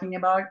you're talking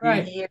about. Right.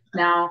 And he is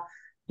now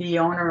the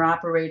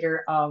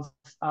owner-operator of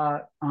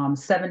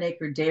 7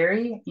 Acre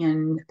Dairy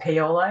in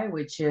Paola,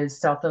 which is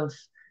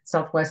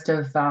southwest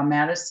of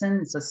Madison.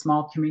 It's a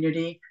small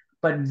community,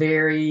 but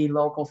very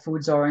local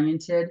foods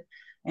oriented.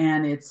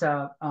 And it's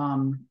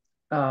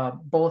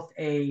both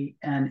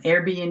an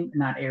Airbnb,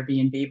 not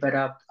Airbnb, but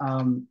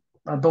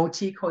a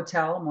boutique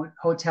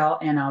hotel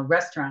and a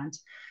restaurant.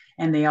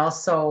 And they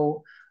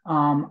also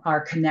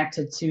are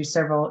connected to a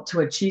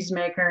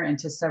cheesemaker and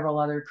to several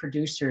other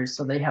producers.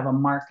 So they have a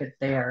market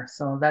there.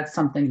 So that's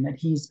something that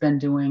he's been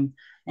doing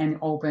and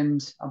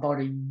opened about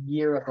a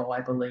year ago,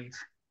 I believe.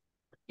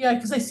 Yeah,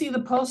 because I see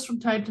the posts from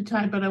time to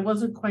time, but I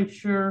wasn't quite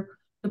sure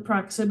the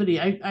proximity.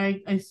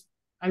 I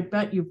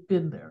bet you've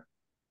been there.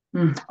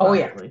 Oh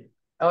yeah.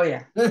 Oh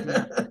yeah.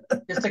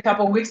 Just a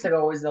couple of weeks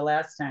ago was the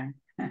last time.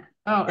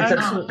 Oh, it's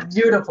excellent. A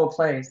beautiful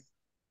place.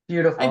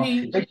 Beautiful. I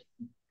mean,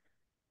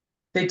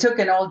 they took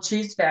an old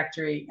cheese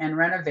factory and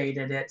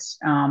renovated it,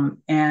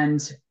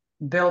 and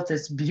built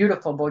this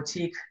beautiful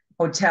boutique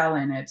hotel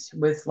in it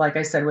with, like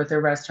I said, with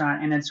a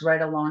restaurant, and it's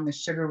right along the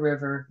Sugar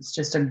River. It's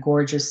just a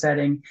gorgeous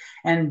setting.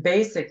 And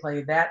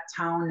basically that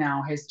town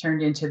now has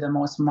turned into the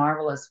most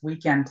marvelous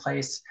weekend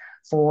place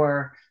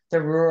for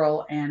the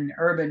rural and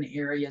urban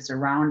areas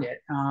around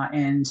it.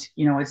 And,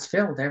 you know, it's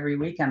filled every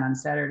weekend on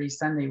Saturday,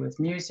 Sunday with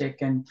music.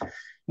 And,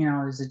 you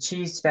know, there's a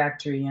cheese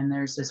factory and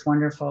there's this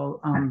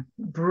wonderful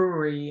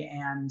brewery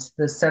and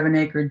the 7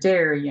 Acre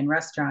Dairy and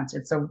restaurants.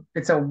 It's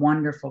a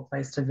wonderful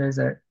place to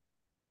visit.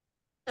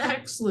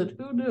 Excellent.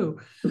 Who knew?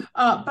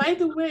 By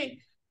the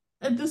way,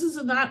 and this is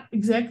not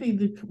exactly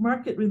the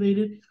market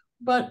related,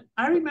 but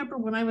I remember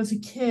when I was a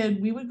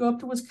kid, we would go up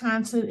to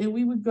Wisconsin and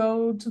we would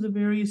go to the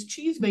various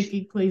cheese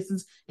making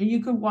places, and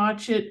you could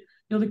watch it, you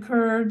know, the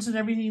curds and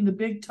everything in the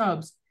big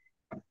tubs.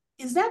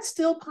 Is that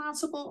still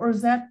possible, or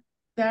is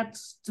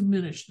that's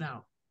diminished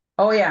now?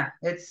 Oh yeah,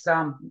 it's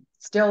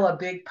still a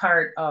big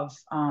part of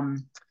you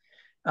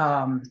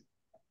know,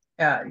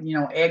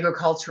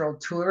 agricultural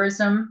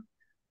tourism.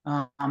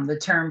 The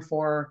term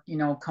for, you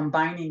know,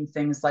 combining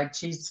things like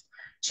cheese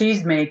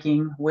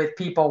making with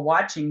people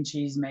watching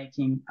cheese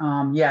making.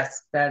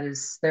 Yes,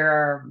 there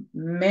are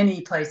many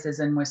places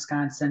in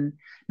Wisconsin,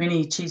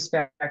 many cheese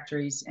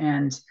factories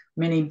and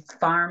many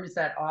farms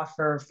that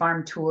offer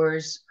farm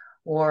tours,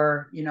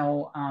 or, you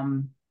know,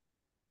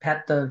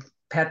 pet the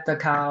pet the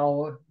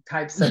cow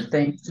types of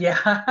things.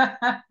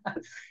 Yeah.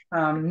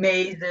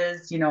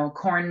 Mazes,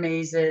 corn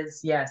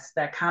mazes. Yes,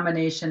 that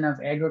combination of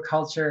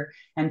agriculture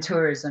and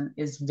tourism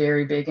is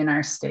very big in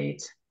our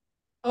state.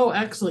 Oh,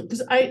 excellent.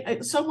 Because I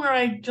somewhere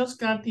I just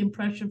got the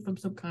impression from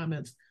some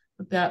comments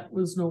that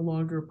was no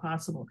longer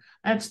possible.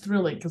 That's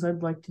thrilling because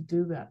I'd like to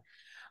do that.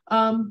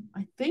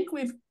 I think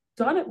we've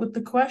done it with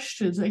the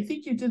questions. I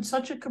think you did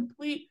such a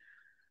complete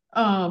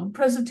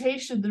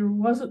presentation. There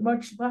wasn't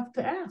much left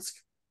to ask,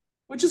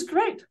 which is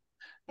great.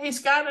 Hey,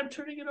 Scott, I'm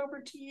turning it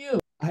over to you.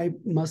 I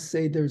must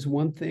say there's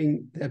one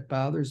thing that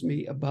bothers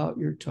me about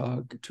your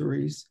talk,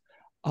 Terese.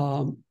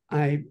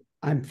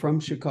 I'm from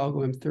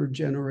Chicago. I'm third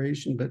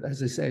generation, but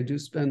as I say, I do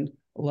spend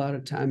a lot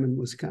of time in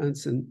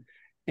Wisconsin,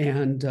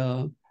 and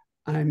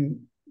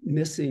I'm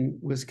missing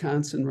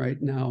Wisconsin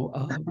right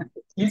now.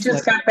 You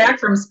just got back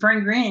from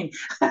Spring Green.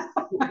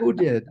 Who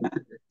did?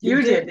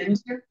 You did,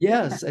 didn't you?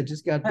 Yes, I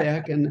just got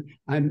back, and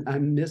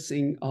I'm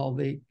missing all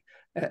the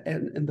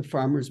and the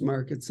farmers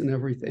markets and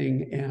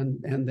everything,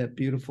 and that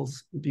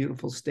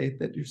beautiful state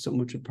that you're so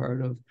much a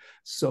part of.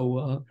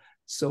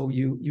 So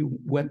you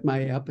whet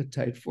my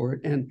appetite for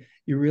it, and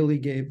you really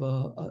gave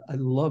I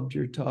loved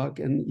your talk,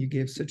 and you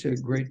gave such a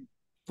great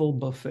full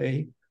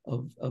buffet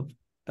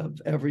of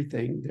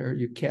everything there.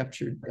 You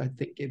captured, I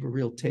think, gave a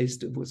real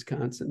taste of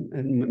Wisconsin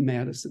and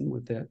Madison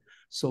with that.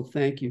 So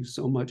thank you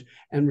so much.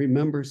 And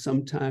remember,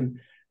 sometime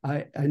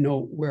I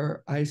know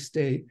where I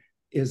stay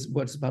is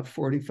what's about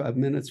 45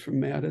 minutes from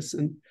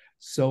Madison.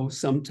 So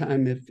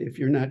sometime if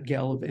you're not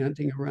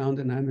gallivanting around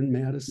and I'm in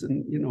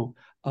Madison,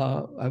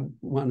 I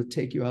want to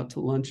take you out to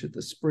lunch at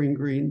the Spring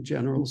Green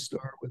General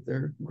Store with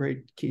their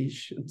great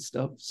quiche and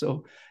stuff.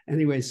 So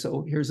anyway,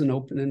 so here's an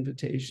open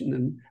invitation,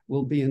 and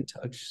we'll be in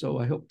touch. So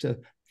I hope to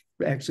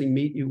actually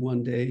meet you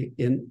one day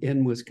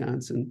in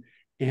Wisconsin.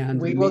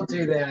 And we will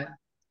do that.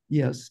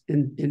 Yes,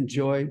 and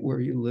enjoy where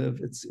you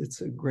live.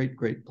 It's a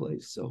great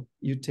place. So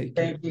you take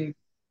care. Thank you.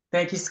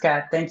 Thank you,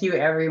 Scott. Thank you,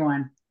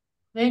 everyone.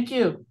 Thank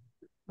you.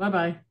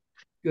 Bye-bye.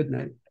 Good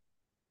night.